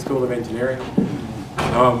University School of Engineering.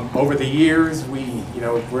 Over the years, we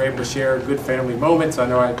were able to share good family moments. I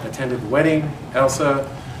know I attended the wedding, Elsa.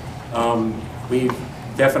 We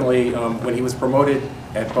definitely, when he was promoted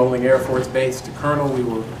at Bowling Air Force Base to Colonel,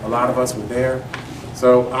 a lot of us were there.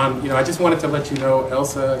 So, I just wanted to let you know,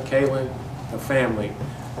 Elsa, Kaylin, the family,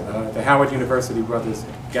 the Howard University brothers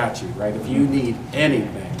got you, right? If you need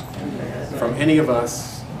anything from any of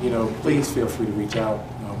us, please feel free to reach out.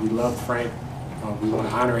 We love Frank. We want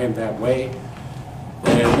to honor him that way.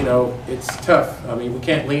 And, it's tough. I mean, we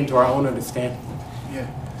can't lean to our own understanding. Yeah.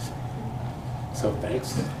 So,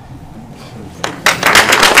 thanks.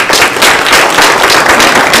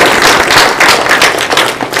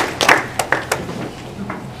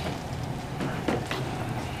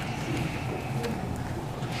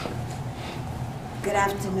 Good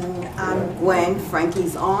afternoon. I'm Gwen,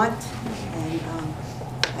 Frankie's aunt, and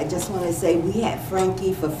I just want to say we had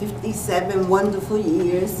Frankie for 57 wonderful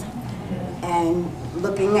years, and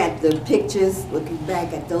looking at the pictures, looking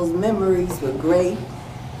back at those memories were great.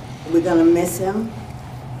 We're going to miss him.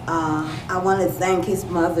 I want to thank his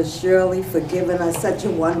mother, Shirley, for giving us such a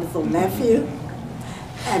wonderful nephew,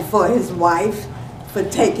 and for his wife for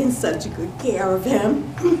taking such good care of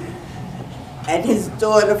him, and his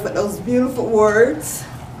daughter for those beautiful words.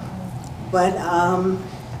 But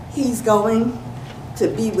he's going to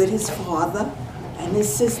be with his father and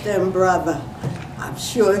his sister and brother. I'm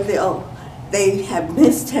sure they have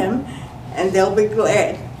missed him, and they'll be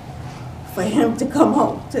glad for him to come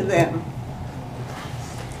home to them.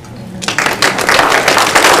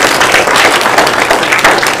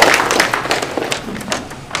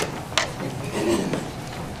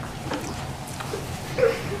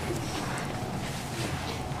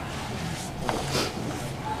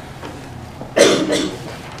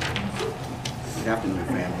 Good afternoon,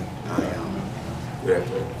 family.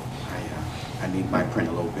 I need my print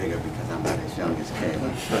a little bigger because I'm not as young as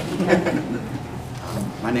Kayla.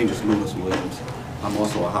 My name is Lewis Williams. I'm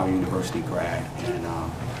also a Howard University grad, and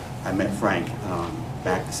I met Frank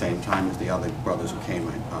back the same time as the other brothers who came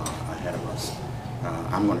ahead of us.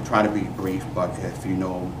 I'm going to try to be brief, but if you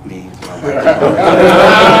know me,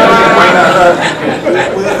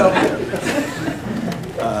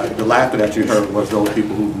 the laughter that you heard was those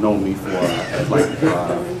people who've known me for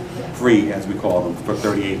free, as we call them, for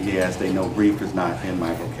 38 years. They know brief is not in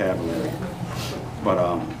my vocabulary. But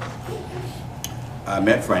I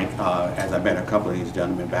met Frank, as I met a couple of these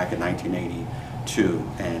gentlemen back in 1982,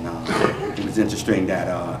 and it was interesting that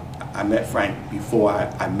I met Frank before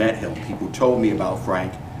I met him. People told me about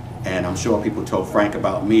Frank, and I'm sure people told Frank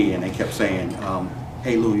about me, and they kept saying,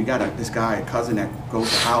 hey Lou, you got this guy, a cousin that goes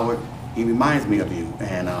to Howard, he reminds me of you.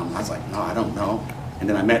 And I was like, no, I don't know. And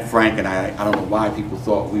then I met Frank, and I don't know why people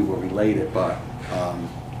thought we were related, but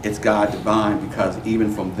it's God divine, because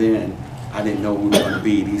even from then, I didn't know we were going to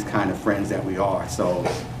be these kind of friends that we are. So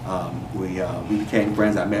we became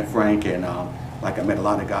friends. I met Frank, and like I met a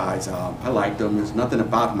lot of guys. I liked him. There's nothing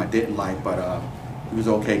about him I didn't like, but he was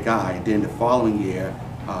an okay guy. And then the following year,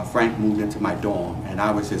 Frank moved into my dorm, and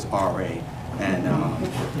I was his RA. And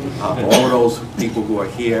for all of those people who are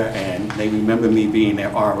here and they remember me being their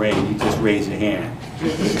RA, you just raise your hand.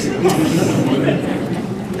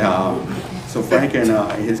 So Frank and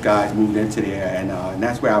his guys moved into there, and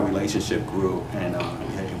that's where our relationship grew. And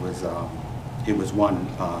it was one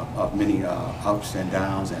of many ups and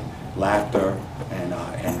downs and laughter. And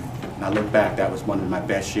I look back, that was one of my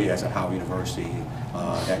best years at Howard University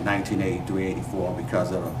at 1983-84,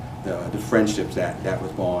 because of the friendships that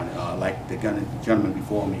was born. Like the gentleman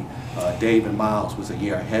before me, Dave and Miles was a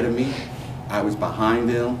year ahead of me. I was behind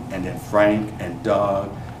them, and then Frank and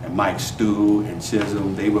Doug and Mike Stu and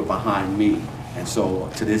Chisholm, they were behind me. And so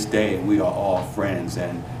to this day, we are all friends,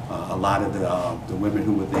 and a lot of the women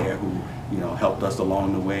who were there who helped us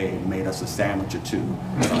along the way and made us a sandwich or two.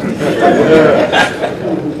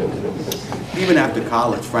 Even after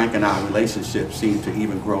college, Frank and our relationship seemed to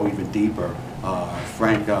even grow even deeper.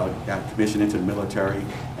 Frank got commissioned into the military,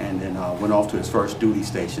 and then went off to his first duty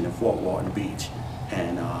station in Fort Walton Beach.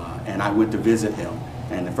 And I went to visit him,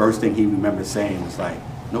 and the first thing he remembered saying was like,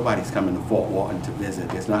 nobody's coming to Fort Walton to visit,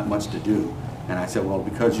 there's not much to do. And I said, well,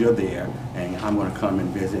 because you're there, and I'm going to come and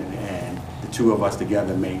visit. And the two of us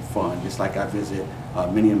together made fun, just like I visit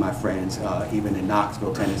many of my friends, even in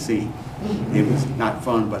Knoxville, Tennessee. It was not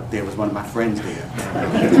fun, but there was one of my friends there.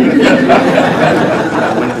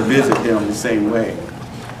 I went to visit him the same way.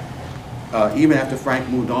 Even after Frank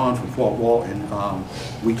moved on from Fort Walton,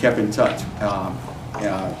 we kept in touch.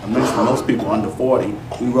 I mentioned most people under 40,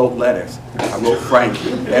 we wrote letters. I wrote Frank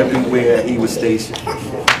everywhere he was stationed,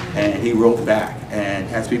 and he wrote back. And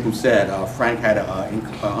as people said, Frank had an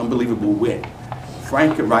unbelievable wit.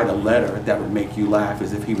 Frank could write a letter that would make you laugh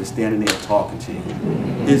as if he was standing there talking to you.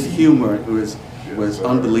 His humor was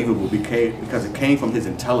unbelievable because it came from his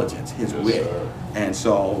intelligence, his wit. And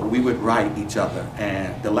so we would write each other.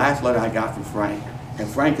 And the last letter I got from Frank, and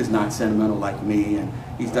Frank is not sentimental like me, and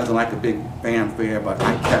he doesn't like a big fanfare, but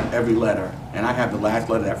I kept every letter. And I have the last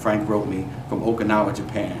letter that Frank wrote me from Okinawa,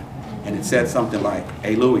 Japan. And it said something like,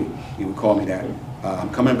 "Hey Louie," he would call me that, "I'm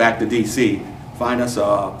coming back to DC. Find us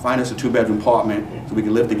a 2-bedroom apartment so we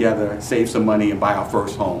can live together, save some money, and buy our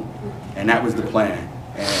first home." And that was the plan.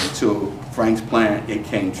 And to Frank's plan, it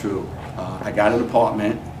came true. I got an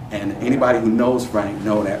apartment, and anybody who knows Frank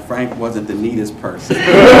know that Frank wasn't the neatest person.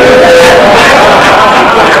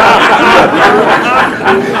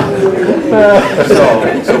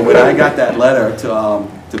 So when I got that letter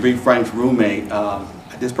to be Frank's roommate,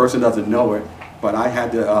 this person doesn't know it, but I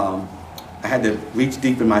had to reach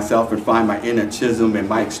deep in myself and find my inner Chisholm and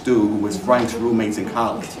Mike Stu, who was Frank's roommates in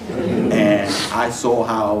college. And I saw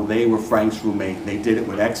how they were Frank's roommate. They did it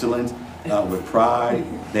with excellence, with pride.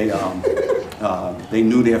 They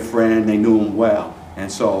knew their friend, they knew him well.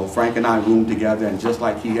 And so Frank and I roomed together, and just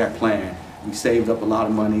like he had planned, we saved up a lot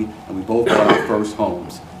of money, and we both bought our first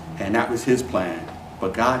homes. And that was his plan.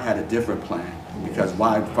 But God had a different plan, because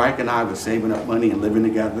while Frank and I were saving up money and living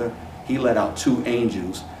together, he let out 2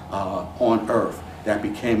 angels on earth that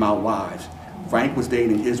became our wives. Frank was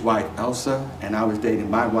dating his wife Elsa, and I was dating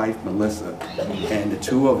my wife Melissa. And the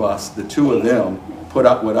two of them put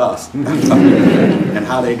up with us. And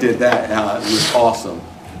how they did that was awesome.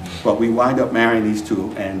 But we wind up marrying these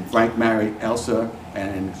two, and Frank married Elsa,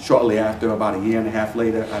 and shortly after, about 1.5 years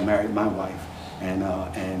later, I married my wife.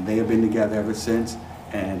 And they have been together ever since,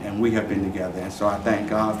 and we have been together. And so I thank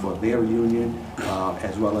God for their reunion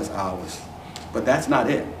as well as ours. But that's not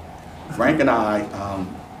it. Frank and I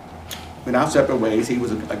went our separate ways. He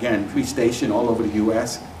was, again, stationed all over the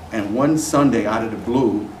U.S. And one Sunday, out of the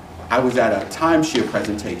blue, I was at a timeshare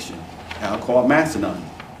presentation called Macedon.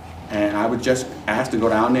 And I was just asked to go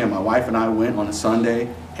down there. My wife and I went on a Sunday,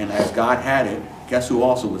 and as God had it, guess who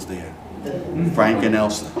also was there? Frank and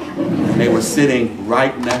Elsa. And they were sitting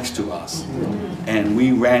right next to us. And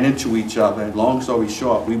we ran into each other. Long story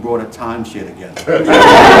short, we brought a timeshare together.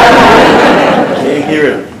 Can't hear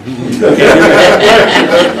it.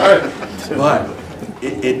 But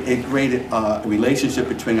it created a relationship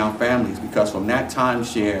between our families, because from that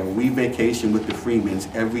timeshare, we vacationed with the Freemans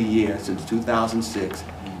every year since 2006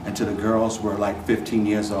 until the girls were like 15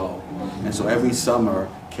 years old. And so every summer,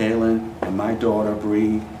 Kaylin and my daughter,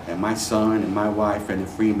 Bree, and my son and my wife and the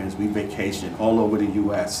Freemans, we vacationed all over the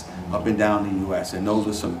U.S., up and down the U.S. And those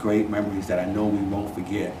are some great memories that I know we won't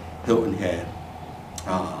forget. Hilton Head,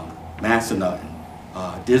 Macedon,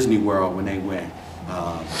 Disney World when they went,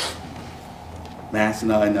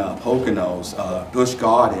 Macedon, Poconos, Busch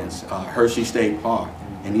Gardens, Hershey State Park,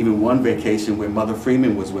 and even one vacation where Mother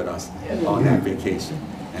Freeman was with us on that vacation.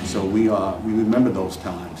 And so we remember those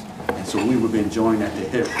times. And so we would have been joined at the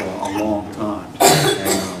hip for a long time.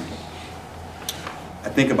 And I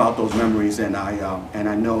think about those memories, and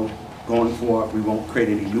I know going forward we won't create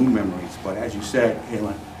any new memories. But as you said,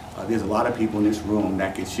 Helen, there's a lot of people in this room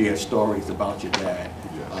that can share stories about your dad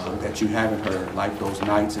that you haven't heard, like those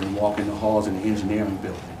nights and walking the halls in the engineering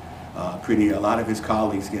building. A lot of his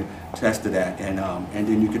colleagues can attest to that. And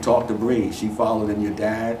then you could talk to Bree. She followed in your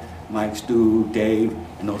dad, Mike, Stu, Dave,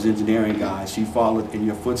 and those engineering guys. She followed in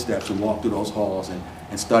your footsteps and walked through those halls and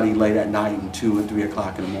studied late at night and 2 and 3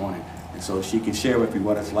 o'clock in the morning. And so she can share with you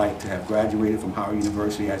what it's like to have graduated from Howard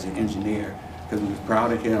University as an engineer, because we were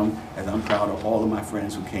proud of him, as I'm proud of all of my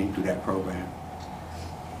friends who came through that program.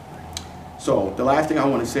 So the last thing I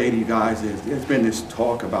want to say to you guys is there's been this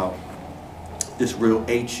talk about this real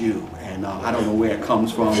HU, and I don't know where it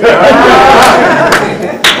comes from. But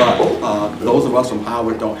those of us from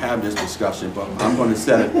Howard don't have this discussion, but I'm going to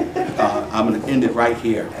I'm going to end it right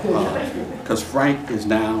here, because Frank is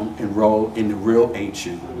now enrolled in the real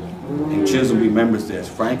HU. And Chisholm remembers this.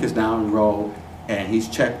 Frank is now enrolled, and he's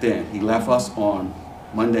checked in. He left us on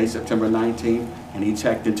Monday, September 19th, and he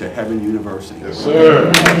checked into Heaven University. Yes,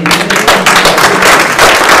 sir.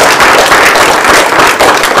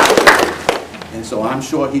 And And so I'm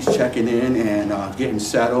sure he's checking in and getting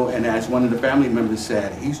settled. And as one of the family members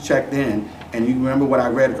said, he's checked in. And you remember what I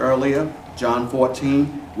read earlier, John 14,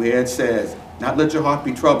 where it says, not let your heart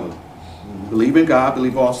be troubled. Believe in God,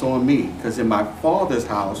 believe also in me. Because in my Father's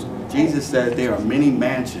house, Jesus says there are many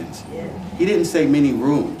mansions. He didn't say many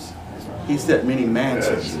rooms. He said many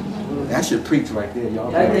mansions. That should preach right there,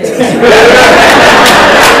 y'all.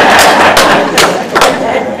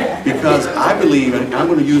 Because I believe, and I'm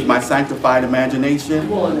going to use my sanctified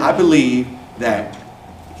imagination, I believe that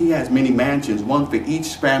he has many mansions, one for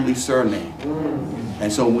each family surname.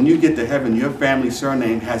 And so when you get to heaven, your family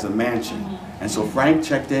surname has a mansion. And so Frank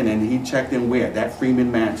checked in, and he checked in where? That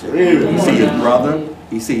Freeman mansion. He see his brother,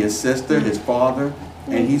 he see his sister, his father,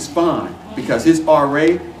 and he's fine. Because his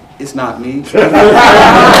RA, it's not me.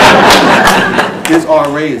 His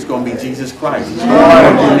RA is going to be Jesus Christ. He's going to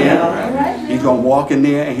walk in there. He's going to walk in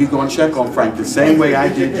there, and he's going to check on Frank the same way I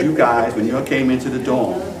did you guys when you came into the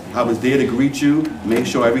dorm. I was there to greet you, make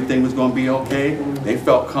sure everything was going to be okay. They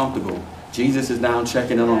felt comfortable. Jesus is now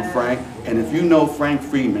checking in on Frank. And if you know Frank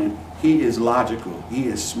Freeman, he is logical. He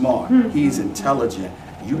is smart. He's intelligent.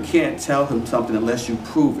 You can't tell him something unless you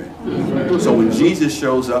prove it. So when Jesus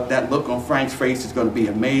shows up, that look on Frank's face is going to be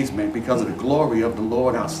amazement because of the glory of the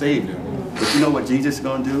Lord, our Savior. But you know what Jesus is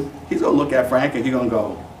going to do? He's going to look at Frank and he's going to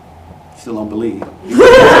go, still don't believe. And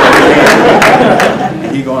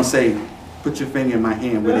he's going to say, put your finger in my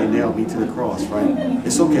hand where they nailed me to the cross, right?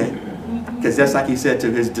 It's okay. Because that's like he said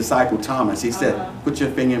to his disciple Thomas. He said, put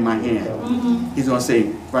your finger in my hand. He's going to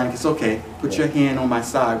say, Frank, it's okay. Put your hand on my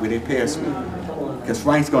side where they pierced me. Because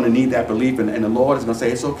Frank's going to need that belief. And the Lord is going to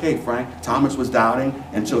say, it's okay, Frank. Thomas was doubting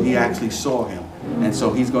until he actually saw him. And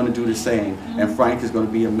so he's going to do the same. And Frank is going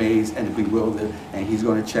to be amazed and bewildered. And he's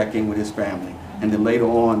going to check in with his family. And then later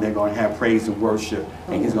on, they're going to have praise and worship.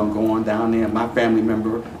 And he's going to go on down there. My family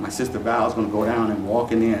member, my sister Val, is going to go down and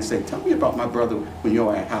walk in there and say, tell me about my brother when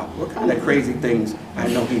you're at house. What kind of crazy things I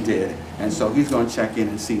know he did. And so he's going to check in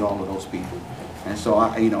and see all of those people. And so,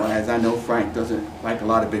 as I know Frank doesn't like a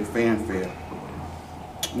lot of big fanfare,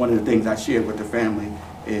 one of the things I shared with the family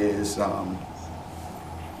is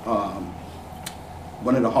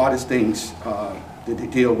one of the hardest things to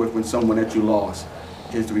deal with when someone that you lost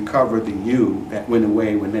is to recover the you that went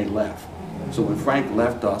away when they left. So when Frank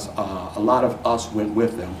left us, a lot of us went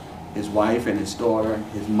with him. His wife and his daughter,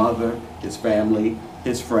 his mother, his family,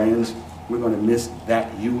 his friends. We're going to miss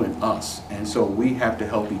that you and us. And so we have to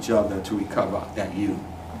help each other to recover that you.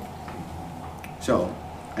 So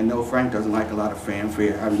I know Frank doesn't like a lot of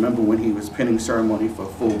fanfare. I remember when he was pinning ceremony for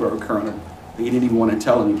Fulbright Colonel, he didn't even want to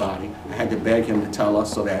tell anybody. I had to beg him to tell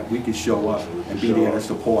us so that we could show up and be there to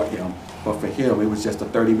support him. But for him, it was just a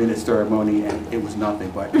 30-minute ceremony, and it was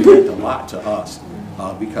nothing. But it meant a lot to us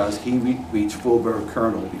because he reached Fulbright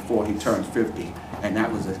Colonel before he turned 50, and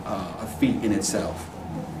that was a feat in itself.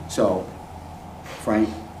 So, Frank,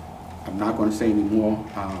 I'm not going to say any more.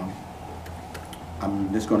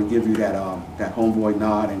 I'm just going to give you that homeboy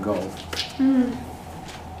nod and go.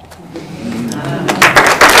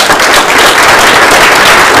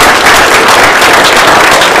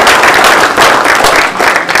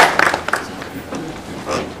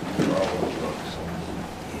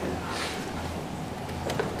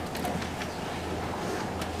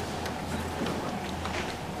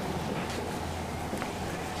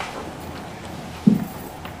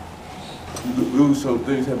 So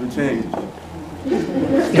things haven't changed.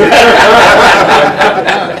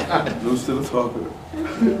 Lou's still a talker.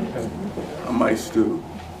 I might still.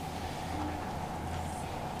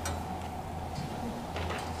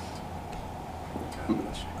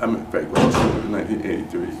 I met Frank in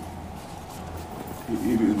 1983.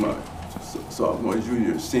 He was my sophomore,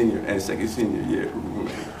 junior, senior, and second senior year.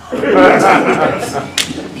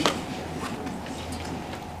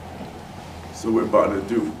 So we're about to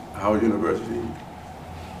do Howard University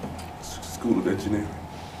School of Engineering.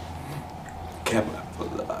 Kappa for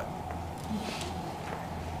life.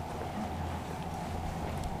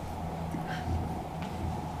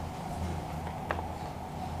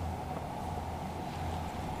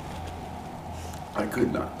 I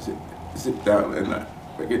could not sit down and not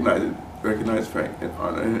recognize Frank and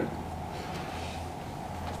honor him.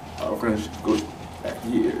 Our friendship goes back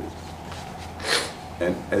years.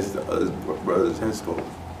 And as the other brothers have spoken,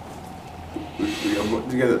 we are working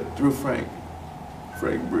together through Frank.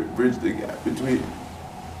 Frank bridged the gap between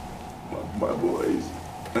my boys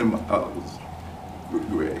and my uncles,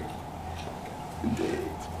 Greg, and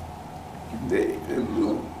Dave and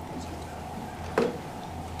Lou.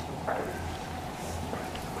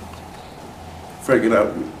 Frank and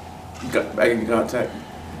I got back in contact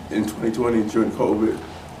in 2020 during COVID.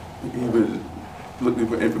 He was looking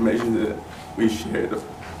for information that we shared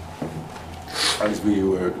as we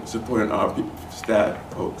were supporting our staff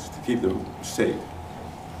folks to keep them safe.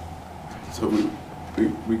 So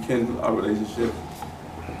we kindled our relationship,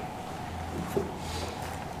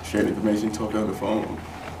 sharing information, talking on the phone,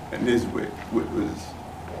 and this way was,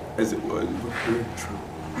 as it was very true.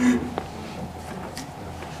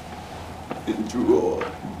 And through all,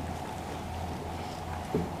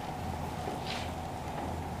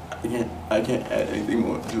 I can't add anything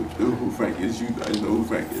more to who Frank is. You guys know who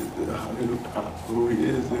Frank is, who he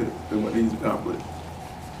is, and what he's accomplished.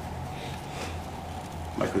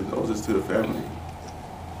 My condolences to the family.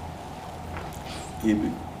 He'd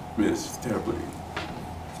be missed terribly.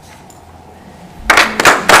 I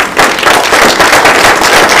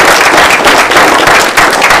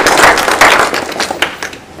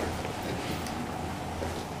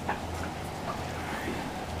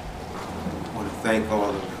want to thank all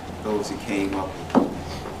of those who came up with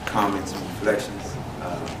comments and reflections.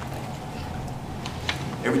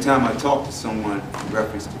 Every time I talk to someone in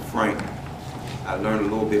reference to Frank, I learn a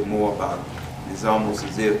little bit more about him. It's almost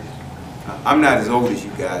as if I'm not as old as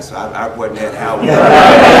you guys, so I wasn't that Howard.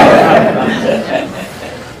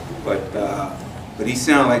 But he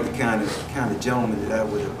sounded like the kind of gentleman that I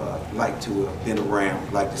would have liked to have been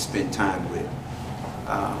around, liked to spend time with.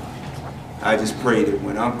 I just pray that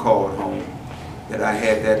when I'm called home, that I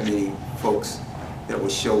had that many folks that will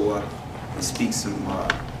show up and speak some,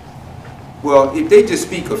 well, if they just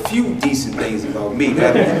speak a few decent things about me,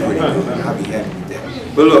 that would be pretty good. I'll be happy with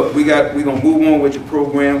that. But look, we're gonna move on with the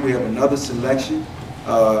program. We have another selection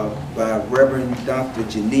by Reverend Dr.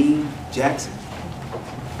 Janine Jackson.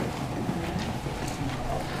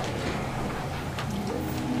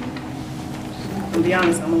 To be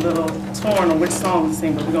honest, I'm a little torn on which song to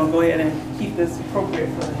sing, but we're gonna go ahead and keep this appropriate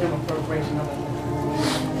for the hymn appropriation of it.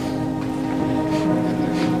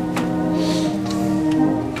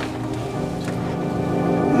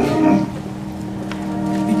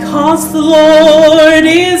 Because the Lord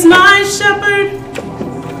is my shepherd,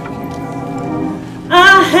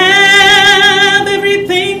 I have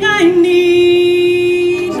everything I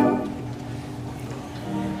need.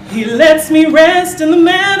 He lets me rest in the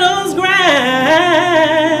meadow's grass,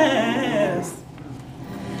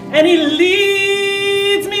 and He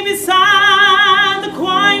leads me beside the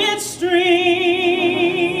quiet stream.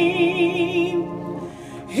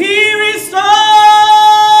 He restores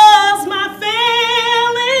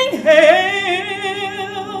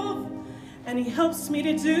and He helps me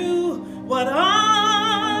to do what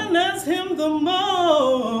honors Him the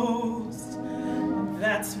most.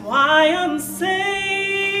 That's why I'm safe.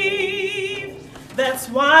 That's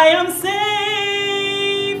why I'm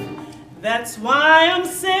safe. That's why I'm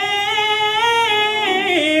safe.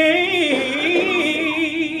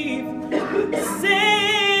 Safe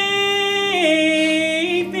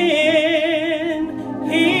in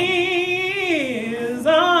His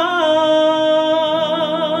arms.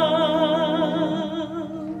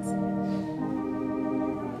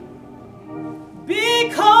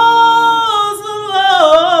 Because the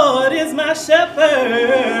Lord is my shepherd,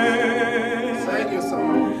 Sing your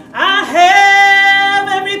song. I have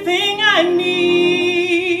everything I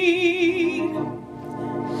need,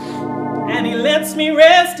 and He lets me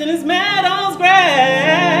rest in His meadow's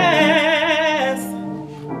grass,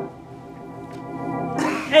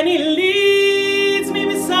 and He leads me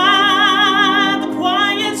beside the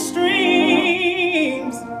quiet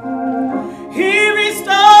streams. He restores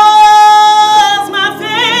my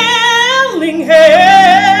failing health,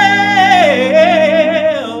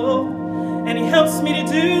 and He helps me to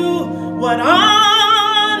do what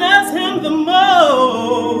honors Him the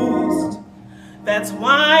most. That's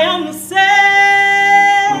why I'm safe.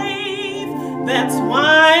 That's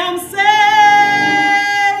why I'm safe.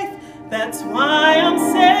 That's why I'm safe.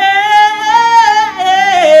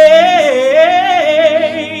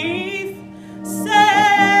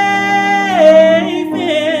 Safe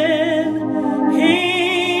in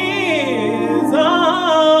His arms.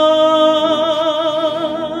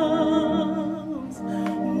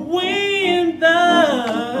 When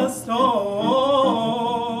the storms,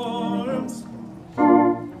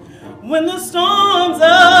 when the storms of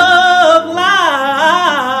life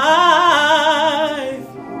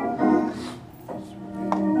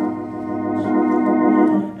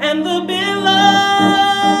and the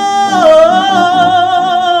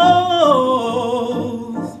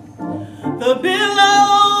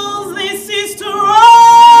billows, they cease to roll.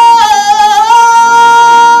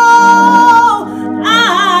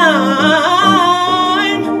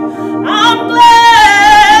 I'm glad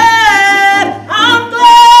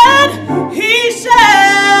He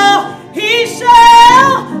shall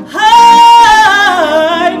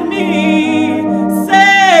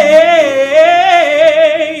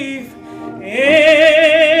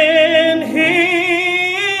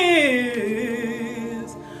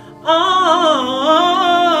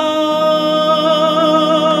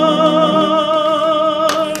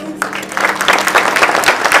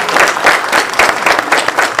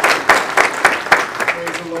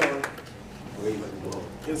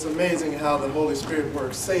how the Holy Spirit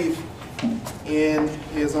works, safe in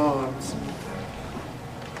his arms.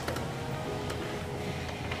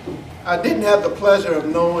 I didn't have the pleasure of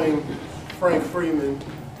knowing Frank Freeman,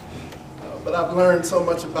 but I've learned so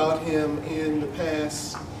much about him in the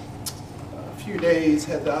past few days.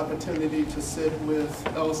 Had the opportunity to sit with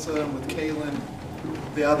Elsa and with Kaylin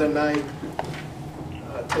the other night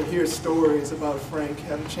to hear stories about Frank.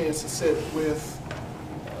 Had a chance to sit with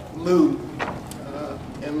Lou,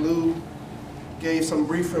 and Lou gave some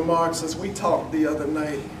brief remarks as we talked the other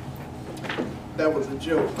night. That was a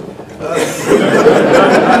joke.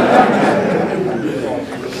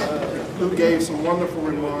 Lou gave some wonderful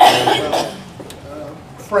remarks about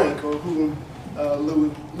Frank, or whom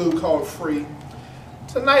Lou called Free.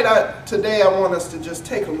 Today I want us to just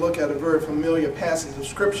take a look at a very familiar passage of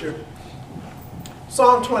Scripture,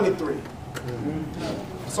 Psalm 23.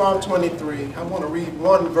 Psalm 23. I want to read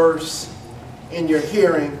one verse in your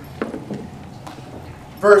hearing.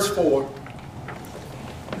 Verse 4.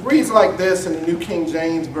 It reads like this in the New King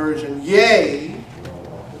James Version. Yea,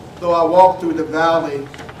 though I walk through the valley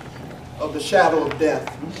of the shadow of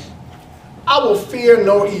death, I will fear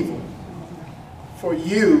no evil, for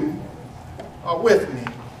you are with me.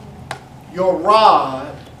 Your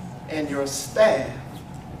rod and your staff,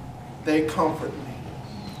 they comfort me.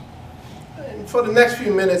 And for the next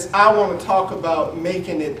few minutes, I want to talk about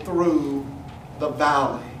making it through the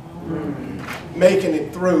valley. Making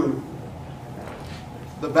it through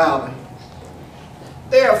the valley.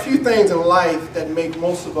 There are a few things in life that make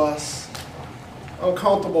most of us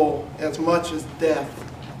uncomfortable as much as death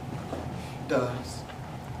does.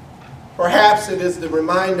 Perhaps it is the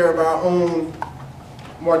reminder of our own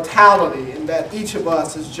mortality, and that each of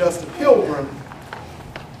us is just a pilgrim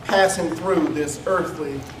passing through this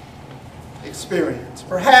earthly experience.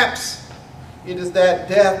 Perhaps it is that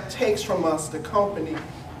death takes from us the company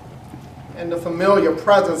and the familiar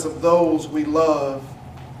presence of those we love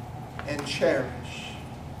and cherish.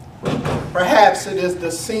 Perhaps it is the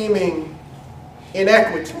seeming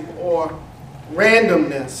inequity or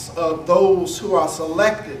randomness of those who are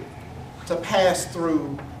selected to pass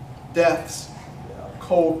through death's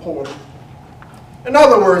cold portal. In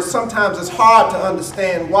other words, sometimes it's hard to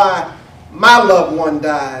understand why my loved one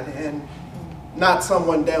died and not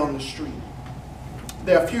someone down the street.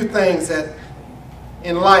 There are a few things that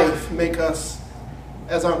in life make us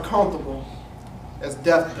as uncomfortable as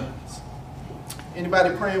death does.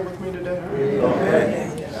 Anybody praying with me today?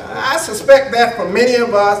 I suspect that for many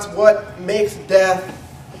of us, what makes death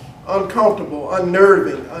uncomfortable,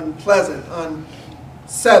 unnerving, unpleasant,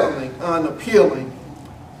 unsettling, unappealing,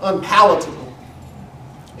 unpalatable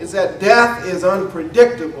is that death is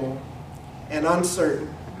unpredictable and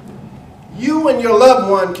uncertain. You and your loved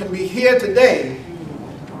one can be here today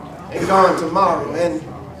and gone tomorrow. And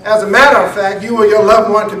as a matter of fact, you or your loved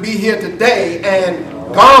one can be here today and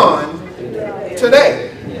gone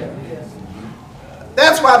today.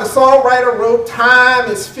 That's why the songwriter wrote, time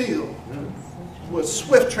is filled with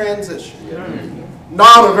swift transition.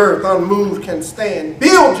 Not of earth unmoved can stand.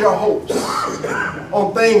 Build your hopes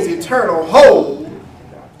on things eternal. Hold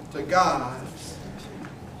to God's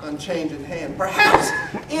unchanging hand. Perhaps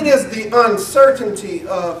it is the uncertainty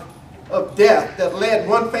of death that led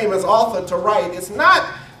one famous author to write, it's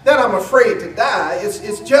not that I'm afraid to die,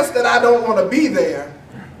 it's just that I don't want to be there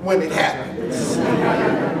when it happens.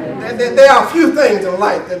 There are a few things in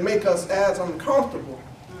life that make us as uncomfortable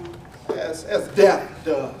as death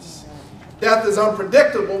does. Death is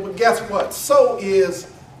unpredictable, but guess what? So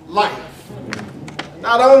is life.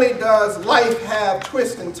 Not only does life have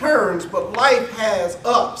twists and turns, but life has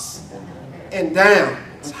ups and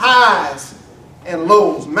downs, highs and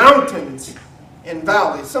lows, mountains and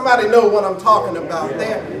valleys. Somebody know what I'm talking about.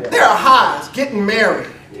 There are highs, getting married,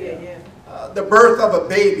 the birth of a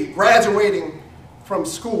baby, graduating from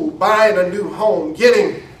school, buying a new home,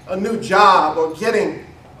 getting a new job, or getting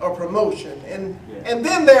a promotion. And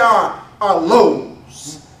then there are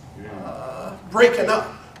lows, breaking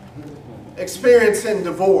up, experiencing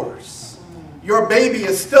divorce. Your baby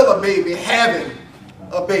is still a baby, having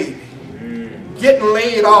a baby, getting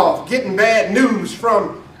laid off, getting bad news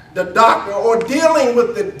from the doctor, or dealing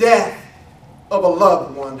with the death of a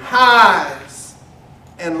loved one. Highs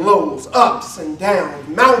and lows, ups and downs,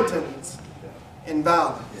 mountains and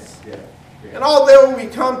valleys. And although we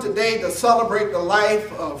come today to celebrate the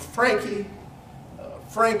life of Frank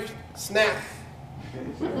Snap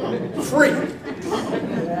Free,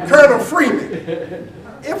 Colonel Freeman,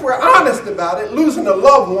 if we're honest about it, losing a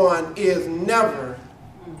loved one is never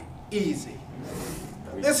easy.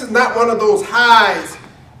 This is not one of those highs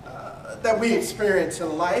that we experience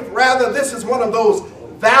in life. Rather, this is one of those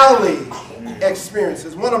valley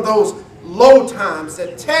experiences, one of those low times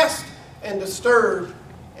that test and disturb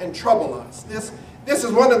and trouble us. This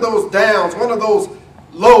is one of those downs, one of those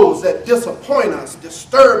lows that disappoint us,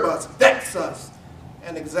 disturb us, vex us,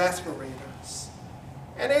 and exasperate us.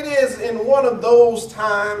 And it is in one of those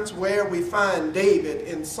times where we find David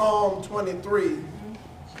in Psalm 23,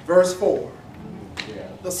 verse 4.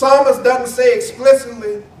 The psalmist doesn't say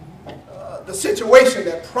explicitly the situation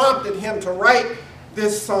that prompted him to write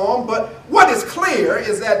this psalm, but what is clear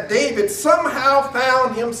is that David somehow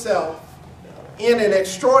found himself in an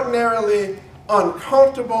extraordinarily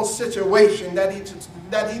uncomfortable situation that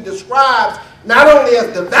he describes not only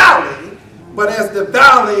as the valley, but as the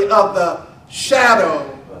valley of the shadow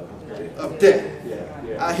of death.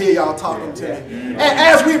 I hear y'all talking to me.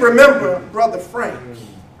 As we remember Brother Frank,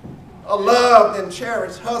 a loved and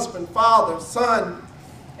cherished husband, father, son,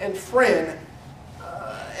 and friend,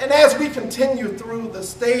 and as we continue through the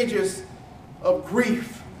stages of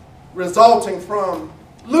grief resulting from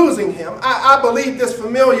losing him, I believe this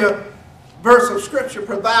familiar verse of Scripture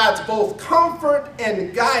provides both comfort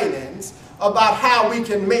and guidance about how we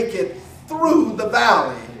can make it through the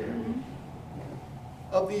valley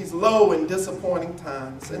of these low and disappointing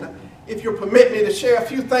times. And if you'll permit me to share a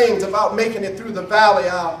few things about making it through the valley,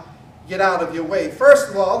 I'll get out of your way. First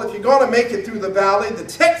of all, if you're going to make it through the valley, the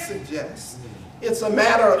text suggests it's a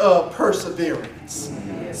matter of perseverance.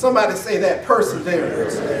 Somebody say that,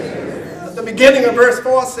 perseverance. The beginning of verse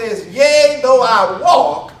 4 says, yea, though I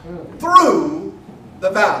walk through the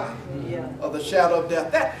valley of the shadow of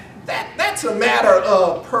death. That's a matter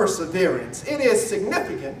of perseverance. It is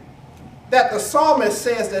significant that the psalmist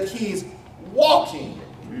says that he's walking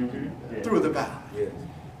through the valley.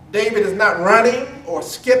 David is not running or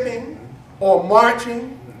skipping or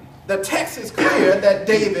marching. The text is clear that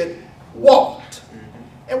David walked.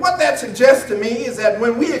 And what that suggests to me is that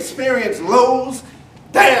when we experience lows,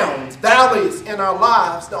 downs, valleys in our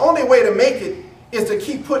lives, the only way to make it is to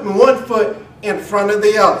keep putting one foot in front of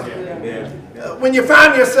the other. When you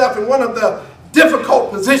find yourself in one of the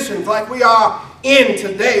difficult positions like we are in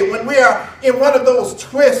today, when we are in one of those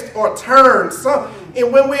twists or turns,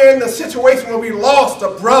 and when we're in the situation where we lost a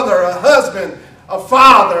brother, a husband, a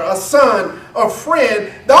father, a son, a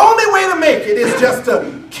friend, the only way to make it is just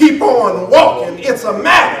to keep on walking. It's a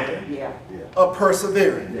matter of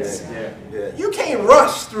perseverance. You can't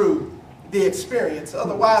rush through the experience.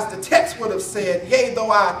 Otherwise, the text would have said, yea,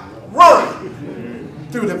 though I run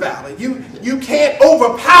through the valley. You can't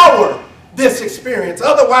overpower this experience.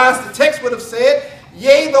 Otherwise, the text would have said,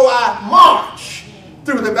 yea, though I march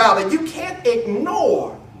through the valley. You can't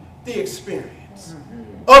ignore the experience.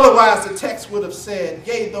 Otherwise, the text would have said,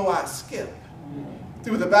 yea, though I skip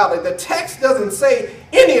through the valley. The text doesn't say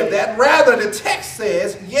any of that. Rather, the text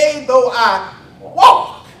says, yea, though I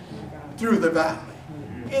walk through the valley.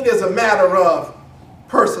 It is a matter of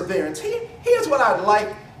perseverance. Here's what I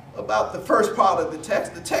like about the first part of the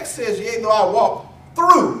text. The text says, yea, though I walk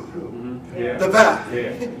through the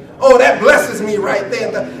valley. Oh, that blesses me right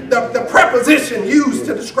there. The preposition used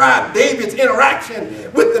to describe David's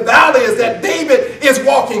interaction with the valley is that David is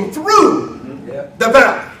walking through the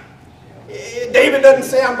valley. David doesn't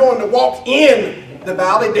say, I'm going to walk in the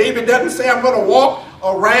valley. David doesn't say, I'm going to walk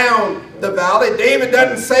around the valley. David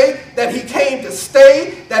doesn't say that he came to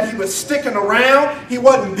stay, that he was sticking around. He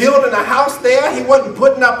wasn't building a house there. He wasn't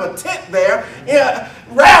putting up a tent there.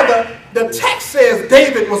 Rather, the text says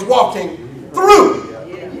David was walking through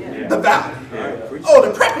the valley. Oh,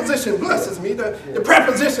 the preposition blesses me. The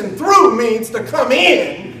preposition through means to come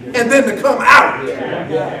in and then to come out.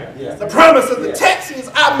 The promise of the text is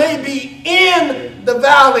I may be in the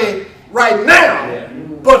valley right now,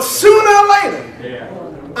 but sooner or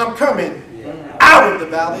later I'm coming out of the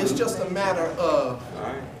valley. It's just a matter of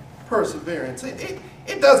perseverance.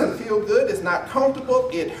 It doesn't feel good. It's not comfortable.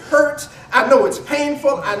 It hurts. I know it's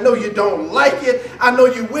painful. I know you don't like it. I know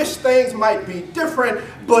you wish things might be different,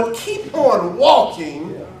 but keep on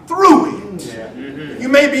walking through it. You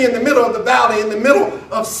may be in the middle of the valley, in the middle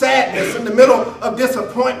of sadness, in the middle of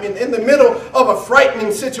disappointment, in the middle of a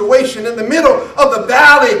frightening situation, in the middle of the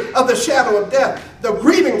valley of the shadow of death. The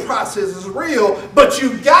grieving process is real, but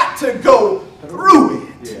you've got to go through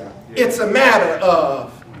it. It's a matter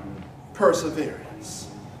of perseverance.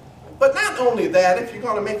 But not only that, if you're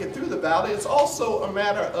going to make it through the valley, it's also a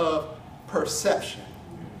matter of perception.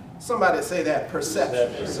 Somebody say that,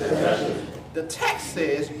 perception. The text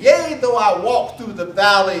says, yea, though I walk through the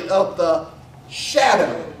valley of the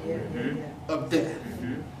shadow of death.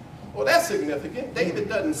 Well, that's significant. David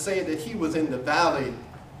doesn't say that he was in the valley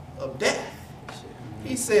of death.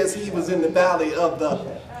 He says he was in the valley of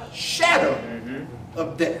the shadow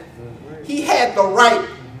of death. He had the right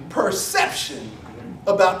perception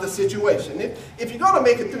about the situation. If you're going to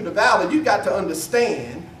make it through the valley, you've got to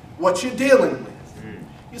understand what you're dealing with.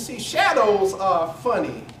 You see, shadows are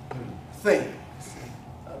funny things.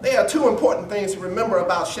 There are two important things to remember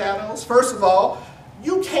about shadows. First of all,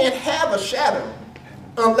 you can't have a shadow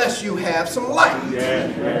unless you have some light.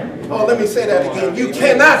 Oh, let me say that again. You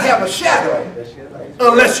cannot have a shadow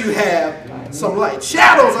unless you have some light.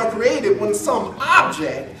 Shadows are created when some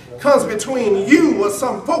object comes between you or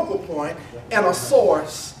some focal point and a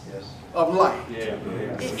source of light.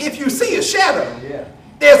 If you see a shadow,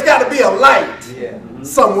 there's got to be a light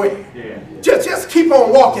somewhere. Just keep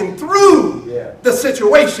on walking through the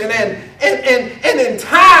situation, and in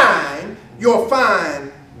time, you'll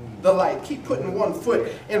find the light. Keep putting one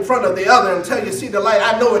foot in front of the other until you see the light.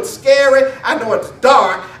 I know it's scary. I know it's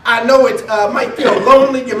dark. I know it might feel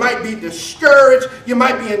lonely. You might be discouraged. You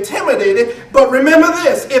might be intimidated. But remember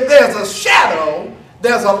this, if there's a shadow,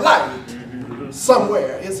 there's a light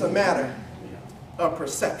somewhere. It's a matter of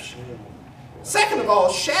perception. Second of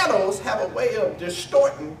all, shadows have a way of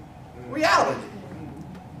distorting reality.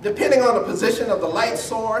 Depending on the position of the light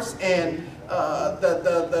source and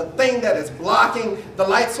the thing that is blocking the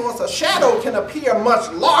light source, a shadow can appear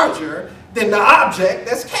much larger than the object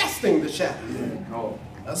that's casting the shadow.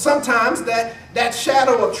 Sometimes that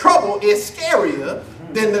shadow of trouble is scarier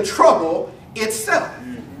than the trouble itself.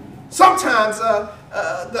 Sometimes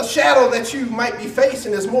the shadow that you might be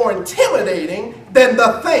facing is more intimidating than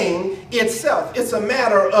the thing itself. It's a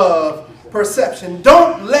matter of perception.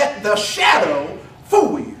 Don't let the shadow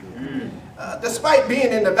fool you. Despite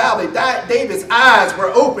being in the valley, David's eyes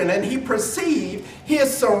were open and he perceived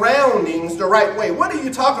his surroundings the right way. What are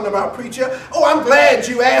you talking about, preacher? Oh, I'm glad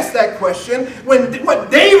you asked that question.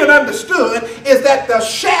 What David understood is that the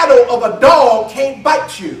shadow of a dog can't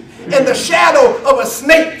bite you, and the shadow of a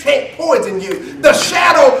snake can't poison you. The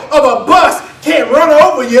shadow of a bus can't run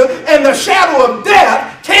over you, and the shadow of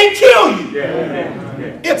death can't kill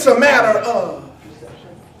you. It's a matter of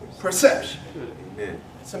perception.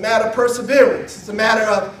 It's a matter of perseverance. It's a matter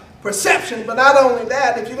of perception. But not only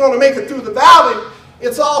that, if you're going to make it through the valley,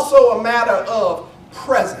 it's also a matter of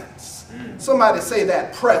presence. Somebody say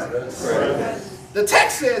that, presence. The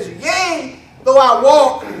text says, yea, though I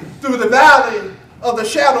walk through the valley of the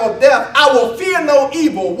shadow of death, I will fear no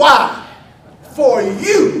evil. Why? For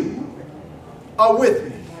you are with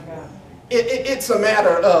me. It's a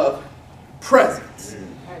matter of presence.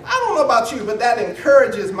 I don't know about you, but that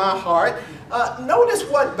encourages my heart. Notice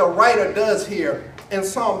what the writer does here in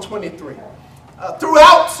Psalm 23.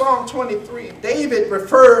 Throughout Psalm 23, David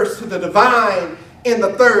refers to the divine in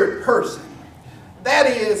the third person. That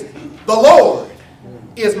is, the Lord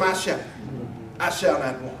is my shepherd. I shall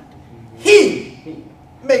not want. He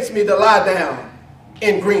makes me to lie down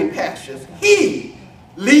in green pastures. He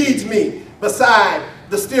leads me beside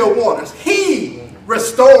the still waters. He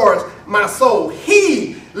restores my soul.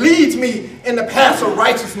 He leads me in the paths of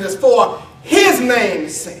righteousness for his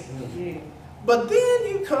name's sake. But then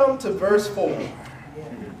you come to verse 4.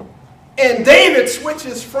 And David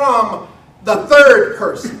switches from the third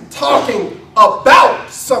person, talking about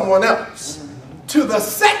someone else, to the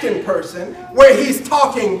second person, where he's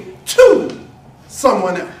talking to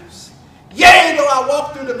someone else. Yea, though I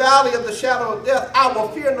walk through the valley of the shadow of death, I will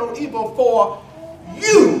fear no evil, for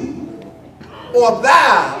you or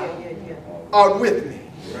thou art with me.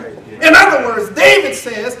 In other words, David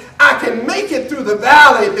says, I can make it through the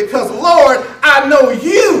valley because, Lord, I know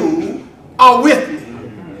you are with me.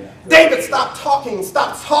 David stops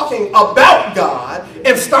talking about God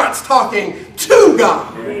and starts talking to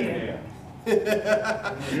God.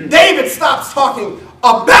 David stops talking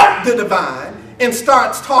about the divine and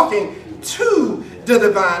starts talking to the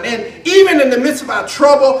divine. And even in the midst of our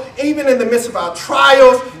trouble, even in the midst of our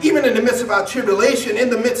trials, even in the midst of our tribulation,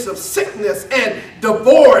 in the midst of sickness and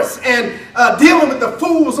divorce and dealing with the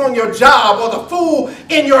fools on your job or the fool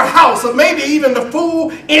in your house or maybe even the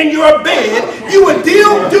fool in your bed, you would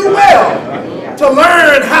do well to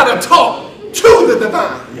learn how to talk to the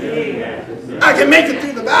divine. I can make it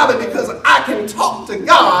through the valley because I can talk to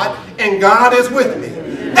God and God is with me.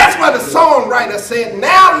 That's why the songwriter said,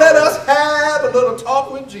 now let us have a little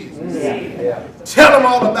talk with Jesus. Tell him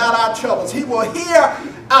all about our troubles. He will hear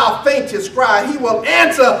our faintest cry. He will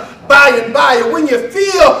answer by and by. And when you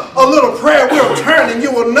feel a little prayer wheel turning, you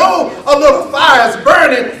will know a little fire is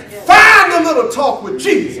burning. Find a little talk with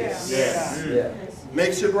Jesus.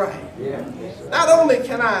 Makes it right. Not only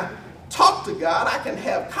can I talk to God, I can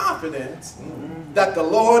have confidence that the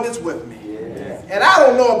Lord is with me. And I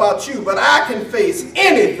don't know about you, but I can face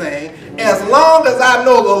anything as long as I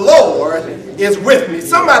know the Lord is with me.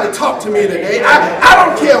 Somebody talk to me today. I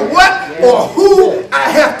don't care what or who I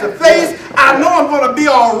have to face. I know I'm going to be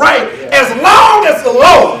all right as long as the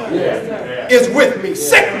Lord is with me.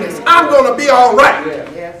 Sickness, I'm going to be all right.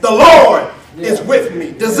 The Lord is with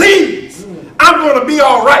me. Disease, I'm going to be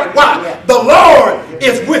all right. Why? The Lord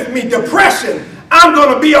is with me. Depression, I'm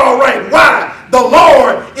going to be all right. Why? The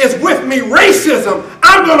Lord is with me. Racism,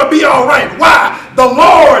 I'm going to be all right. Why? The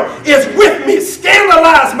Lord is with me.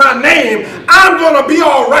 Scandalize my name, I'm going to be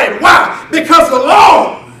all right. Why? Because the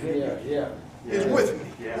Lord is with me.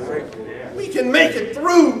 We can make it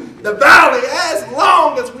through the valley as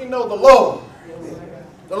long as we know the Lord.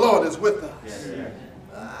 The Lord is with us.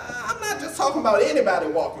 I'm not just talking about anybody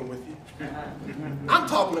walking with you. I'm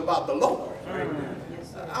talking about the Lord.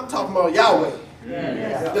 I'm talking about Yahweh.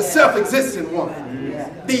 The self-existent one,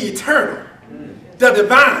 the eternal, the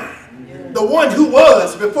divine, the one who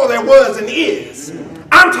was before there was and is.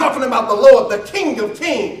 I'm talking about the Lord, the King of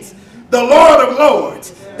Kings, the Lord of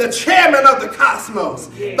Lords, the chairman of the cosmos,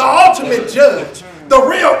 the ultimate judge, the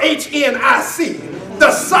real HNIC,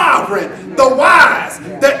 the sovereign, the wise,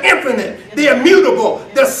 the infinite, the immutable,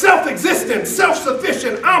 the self-existent,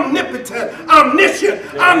 self-sufficient, omnipotent, omniscient,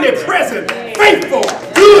 omnipresent, faithful,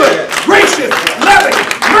 good, gracious, loving,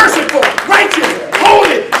 merciful, righteous,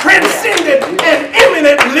 holy, transcendent, and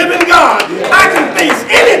imminent living God. I can face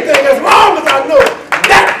anything as long as I know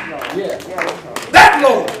that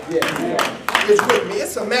Lord is with me.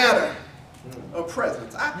 It's a matter of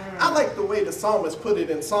presence. I like the way the psalmist put it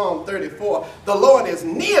in Psalm 34. The Lord is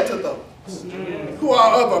near to those who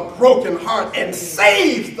are of a broken heart and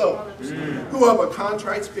saves those who are of a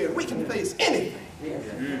contrite spirit. We can face anything.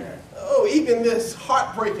 Oh, even this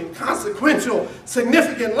heartbreaking, consequential,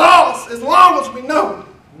 significant loss, as long as we know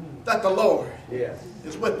that the Lord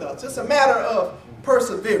is with us. It's a matter of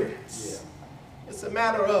perseverance. It's a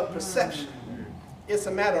matter of perception. It's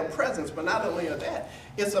a matter of presence, but not only of that,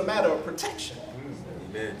 it's a matter of protection.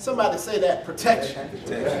 Amen. Somebody say that, protection.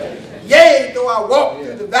 Yea, though I walk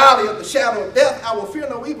through the valley of the shadow of death, I will fear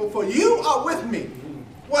no evil, for you are with me.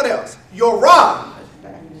 What else? Your rod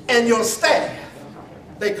and your staff,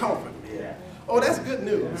 they comfort me. Oh, that's good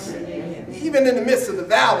news. Even in the midst of the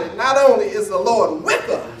valley, not only is the Lord with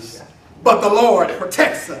us, but the Lord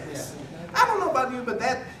protects us. I don't know about you, but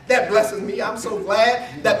that blesses me. I'm so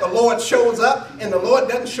glad that the Lord shows up and the Lord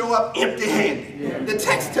doesn't show up empty-handed. The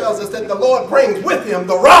text tells us that the Lord brings with him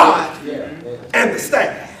the rod and the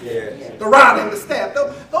staff. The rod and the staff,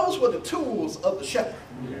 those were the tools of the shepherd.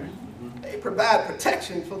 They provide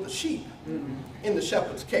protection for the sheep in the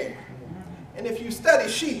shepherd's care. And if you study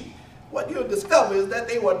sheep, what you'll discover is that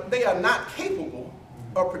they are not capable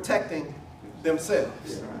of protecting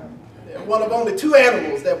themselves. They're one of only two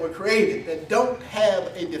animals that were created that don't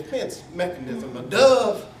have a defense mechanism, a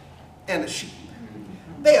dove and a sheep.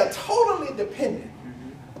 They are totally dependent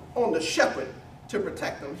on the shepherd to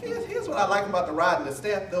protect them. Here's what I like about the rod and the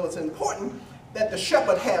staff, though. It's important that the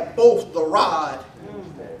shepherd have both the rod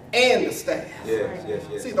and the staff.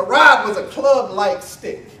 See, the rod was a club-like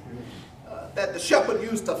stick that the shepherd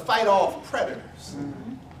used to fight off predators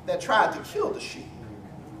that tried to kill the sheep.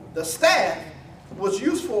 The staff was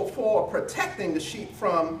useful for protecting the sheep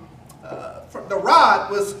from the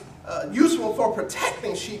rod was useful for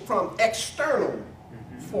protecting sheep from external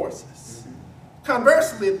forces.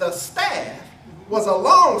 Conversely, the staff was a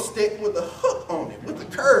long stick with a hook on it, with a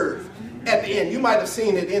curve at the end. You might have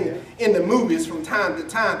seen it in the movies from time to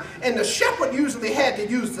time. And the shepherd usually had to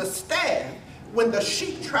use the staff when the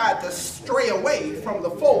sheep tried to stray away from the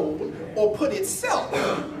fold or put itself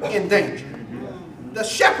in danger. The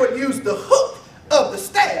shepherd used the hook of the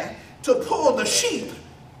staff to pull the sheep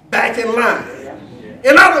back in line.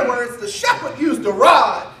 In other words, the shepherd used the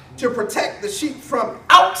rod to protect the sheep from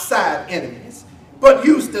outside enemies, but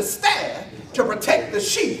used the staff to protect the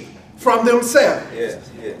sheep from themselves.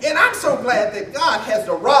 And I'm so glad that God has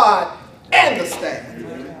the rod and the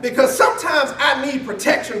staff, because sometimes I need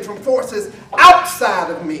protection from forces outside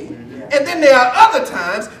of me. And then there are other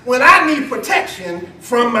times when I need protection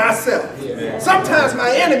from myself. Sometimes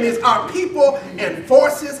my enemies are people and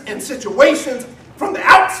forces and situations from the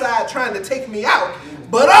outside trying to take me out.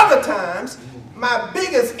 But other times, my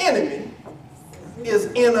biggest enemy is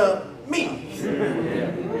inner me.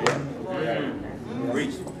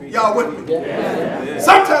 Y'all with me?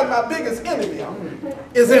 Sometimes my biggest enemy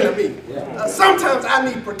is inner me. Sometimes I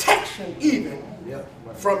need protection even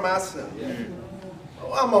from myself.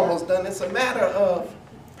 Oh, I'm almost done. It's a matter of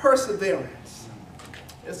perseverance.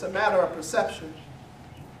 It's a matter of perception.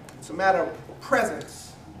 It's a matter of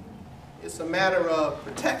presence. it's a matter of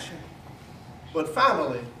protection. But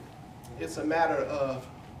finally, it's a matter of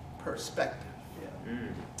perspective.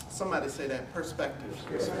 Somebody say that, perspective.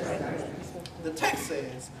 The text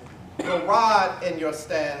says, your rod and your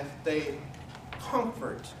staff, they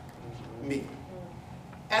comfort me.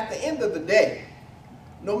 At the end of the day,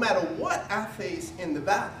 no matter what I face in the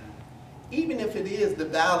valley, even if it is the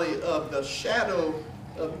valley of the shadow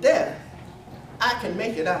of death, I can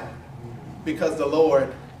make it out because the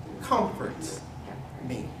Lord comforts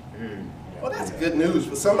me. Well, that's good news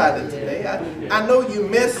for somebody today. I know you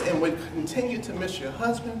miss and would continue to miss your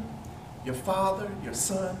husband, your father, your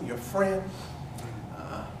son, your friend.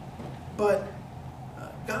 But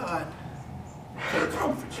God can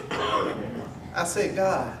comfort you. I say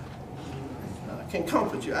God can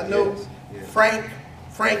comfort you. I know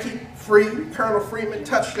Frankie, Colonel Freeman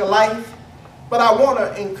touched your life, but I want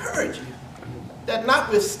to encourage you that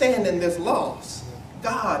notwithstanding this loss,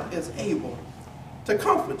 God is able to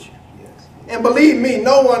comfort you. And believe me,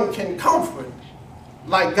 no one can comfort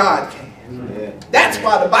like God can. That's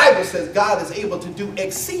why the Bible says God is able to do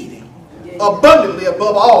exceeding abundantly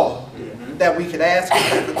above all that we could ask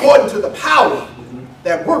according to the power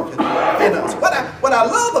that worketh in us. What I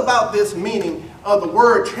love about this meaning of the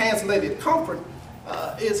word translated comfort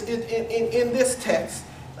is in this text,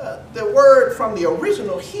 the word from the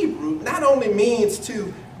original Hebrew not only means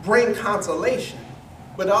to bring consolation,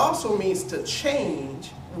 but it also means to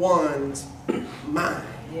change one's mind.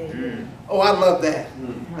 Oh, I love that.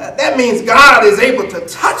 That means God is able to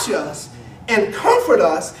touch us and comfort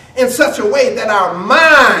us in such a way that our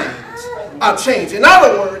minds are changed. In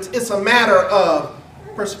other words, it's a matter of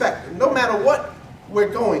perspective. No matter what we're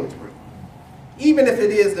going through, even if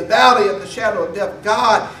it is the valley of the shadow of death,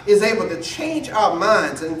 God is able to change our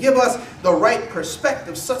minds and give us the right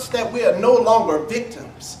perspective such that we are no longer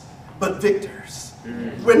victims, but victors.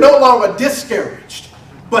 We're no longer discouraged,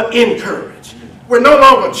 but encouraged. We're no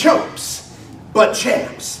longer chumps, but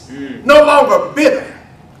champs. No longer bitter,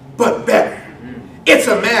 but better. It's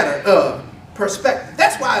a matter of perspective.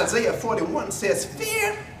 That's why Isaiah 41 says,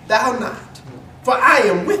 fear thou not, for I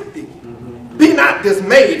am with thee. Be not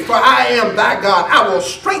dismayed, for I am thy God. I will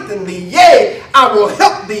strengthen thee, yea, I will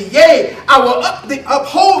help thee, yea, I will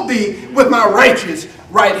uphold thee with my righteous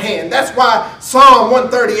right hand. That's why Psalm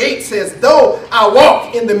 138 says, though I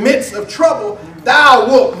walk in the midst of trouble, thou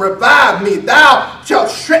wilt revive me. Thou shalt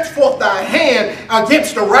stretch forth thy hand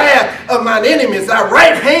against the wrath of mine enemies. Thy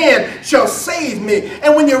right hand shall save me.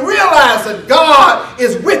 And when you realize that God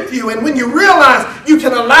is with you, and when you realize you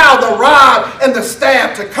can allow the rod and the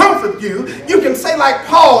staff to comfort you, you can say like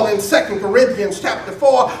Paul in 2 Corinthians chapter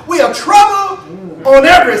 4, we are troubled on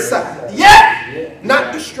every side, yet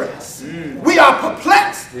not distressed. We are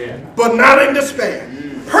perplexed, but not in despair.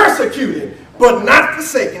 Persecuted, but not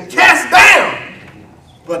forsaken. Cast down,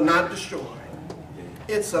 but not destroyed.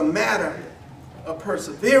 It's a matter of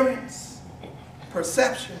perseverance,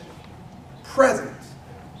 perception, presence,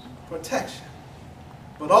 protection.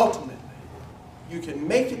 But ultimately, you can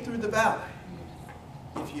make it through the valley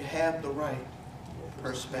if you have the right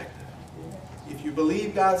perspective. If you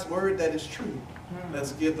believe God's word that is true,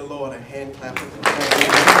 let's give the Lord a hand clap of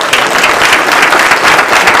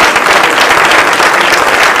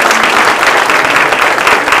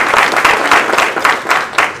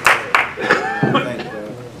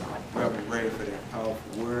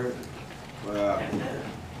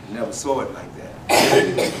Never saw it like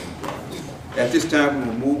that. At this time, we're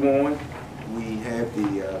going to move on. We have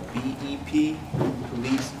the BEP,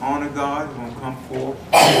 Police Honor Guard, who are going to come forward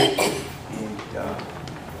and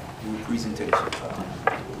do a presentation.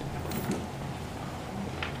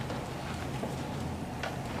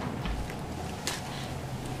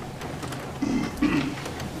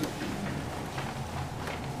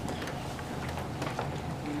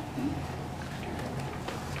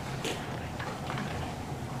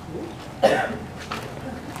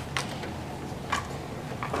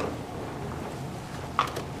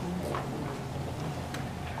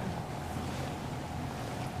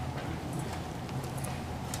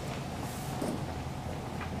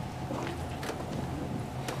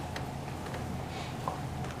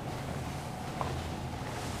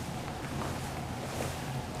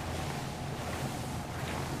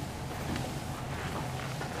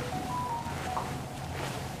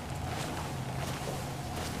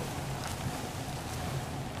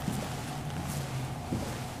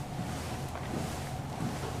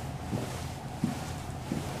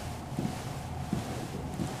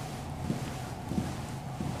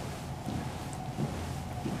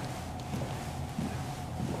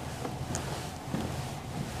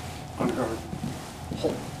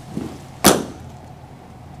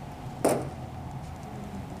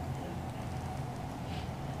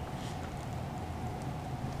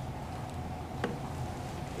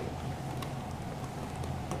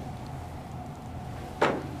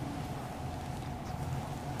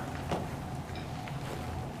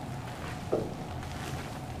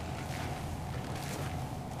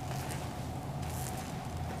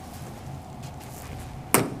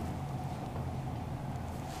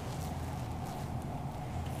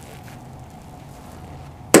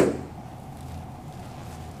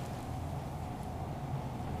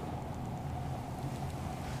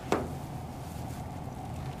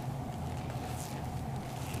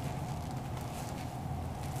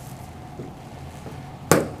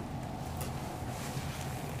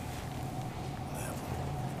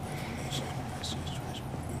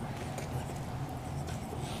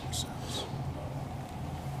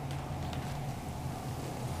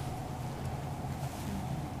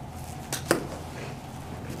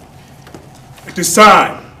 At this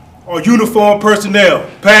time, all uniformed personnel,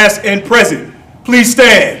 past and present, please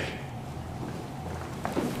stand.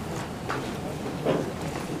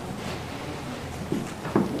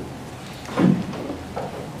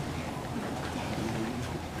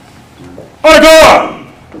 On guard!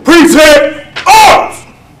 Precept arms!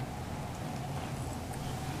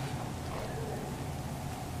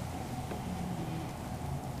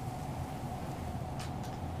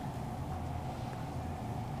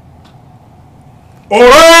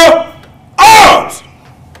 Order! Arms!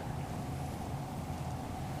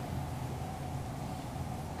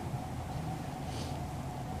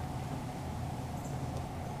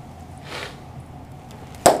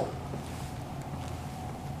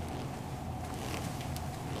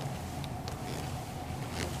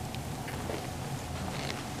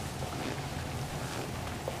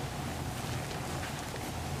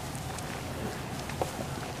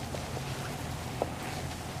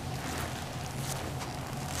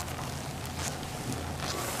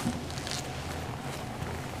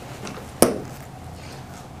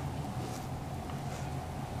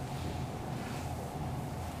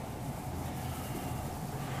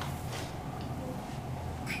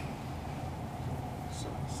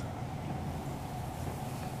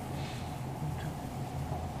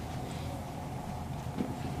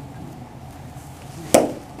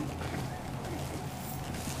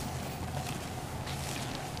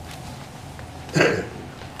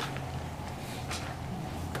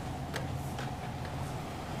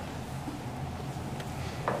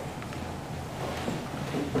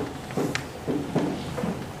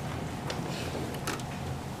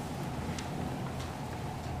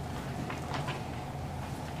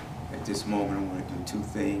 At this moment, I want to do two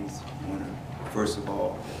things. I want to, first of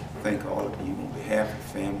all, thank all of you on behalf of the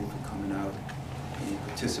family for coming out and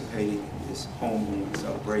participating in this homegoing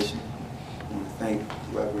celebration. I want to thank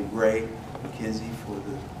Reverend Gray McKenzie for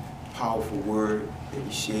the powerful word that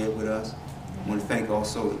he shared with us. I want to thank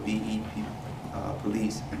also the BE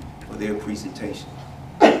police for their presentation.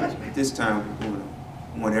 At this time,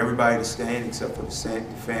 I want everybody to stand except for the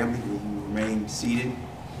family. We will remain seated.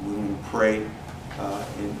 We're going to pray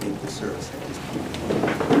in the service at this point.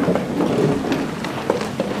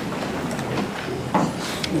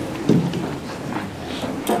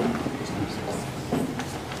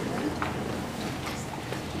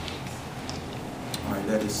 All right,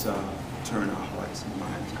 let us turn our hearts and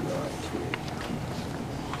minds to God in prayer.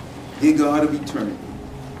 Dear God of eternity,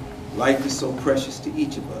 life is so precious to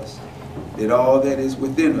each of us that all that is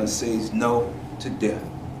within us says no to death.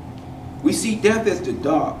 We see death as the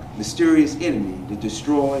dark, mysterious enemy that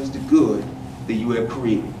destroys the good that you have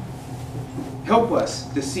created. Help us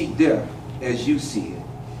to see death as you see it.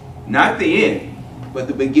 Not the end, but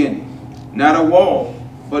the beginning. Not a wall,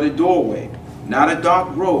 but a doorway. Not a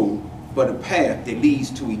dark road, but a path that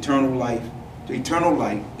leads to eternal life, to eternal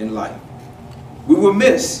light and life. We will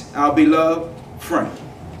miss our beloved Frank,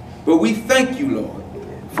 but we thank you, Lord,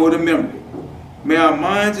 for the memory. May our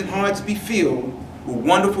minds and hearts be filled with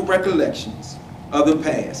wonderful recollections of the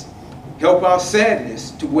past. Help our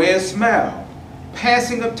sadness to wear a smile.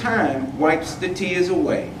 Passing of time wipes the tears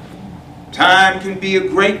away. Time can be a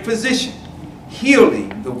great physician,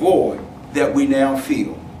 healing the void that we now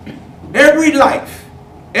feel. Every life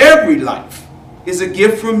is a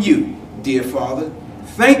gift from you, dear Father.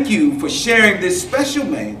 Thank you for sharing this special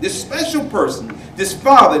man, this special person, this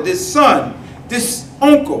father, this son, this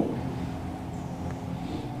uncle,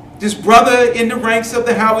 this brother in the ranks of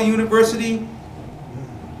the Howard University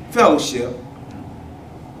Fellowship.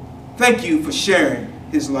 Thank you for sharing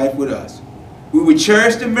his life with us. We will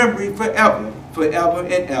cherish the memory forever, forever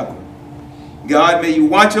and ever. God, may you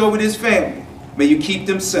watch over this family. May you keep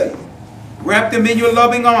them safe. Wrap them in your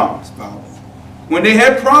loving arms, Father. When they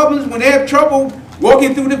have problems, when they have trouble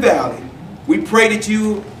walking through the valley, we pray that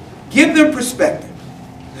you give them perspective.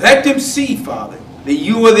 Let them see, Father, that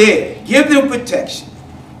you are there. Give them protection.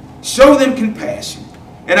 Show them compassion.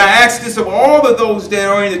 And I ask this of all of those that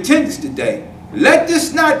are in attendance today. Let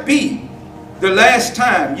this not be the last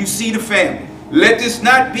time you see the family. Let this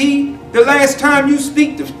not be the last time you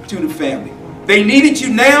speak to the family. They needed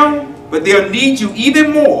you now, but they'll need you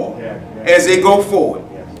even more as they go forward.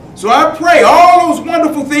 So I pray all those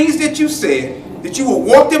wonderful things that you said, that you will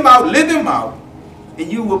walk them out, live them out,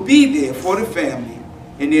 and you will be there for the family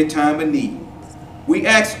in their time of need. We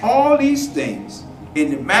ask all these things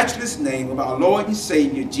in the matchless name of our Lord and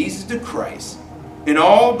Savior, Jesus the Christ. And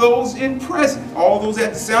all those in present, all those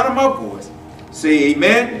at the sound of my voice, say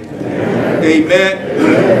amen, amen,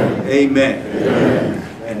 amen, amen. Amen.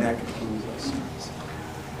 And that concludes our service.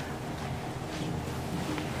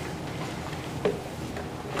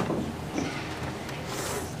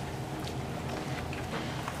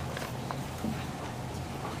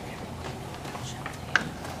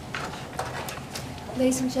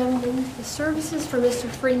 Ladies and gentlemen, the services for Mr.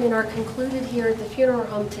 Freeman are concluded here at the funeral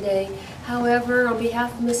home today. However, on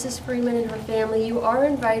behalf of Mrs. Freeman and her family, you are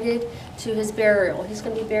invited to his burial. He's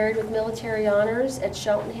going to be buried with military honors at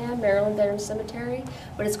Cheltenham, Maryland Veterans Cemetery,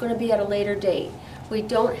 but it's going to be at a later date. We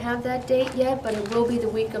don't have that date yet, but it will be the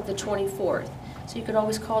week of the 24th. So you could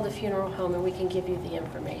always call the funeral home and we can give you the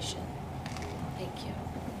information. Thank you.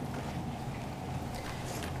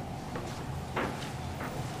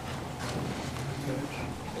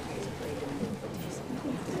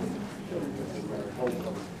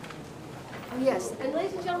 Yes, and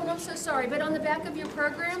ladies and gentlemen, I'm so sorry, but on the back of your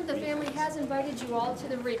program, the family has invited you all to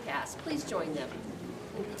the repast. Please join them.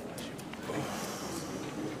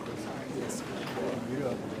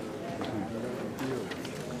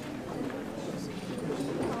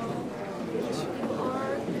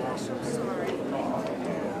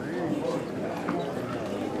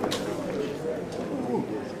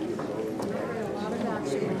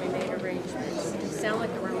 Sound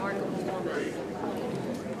like a remarkable woman.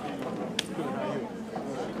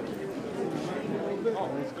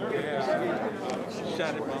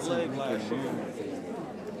 Shot at my leg last year.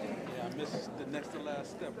 Yeah, I missed the next to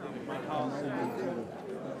last step, leaving my house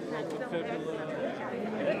broke the fibula,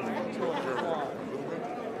 tore the quad.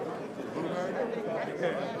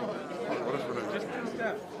 Just 2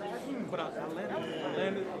 steps. But I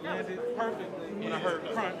landed perfectly when I heard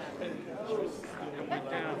crunch and went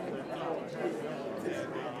down.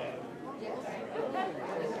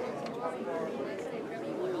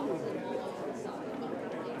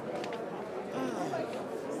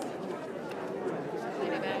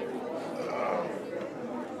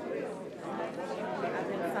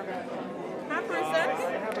 Hi, Princess.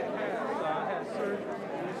 I had surgery.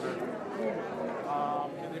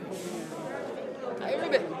 And they put me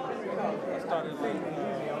in. I started late.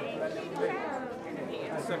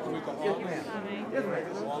 The second week of August.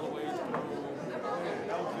 All the way through.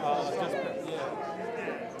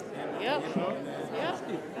 Yep.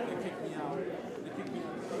 They kicked me out.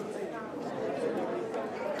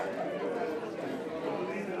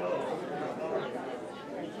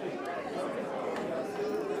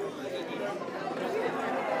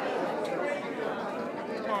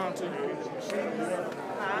 Come on, Auntie.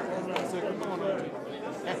 I said, come on, Auntie.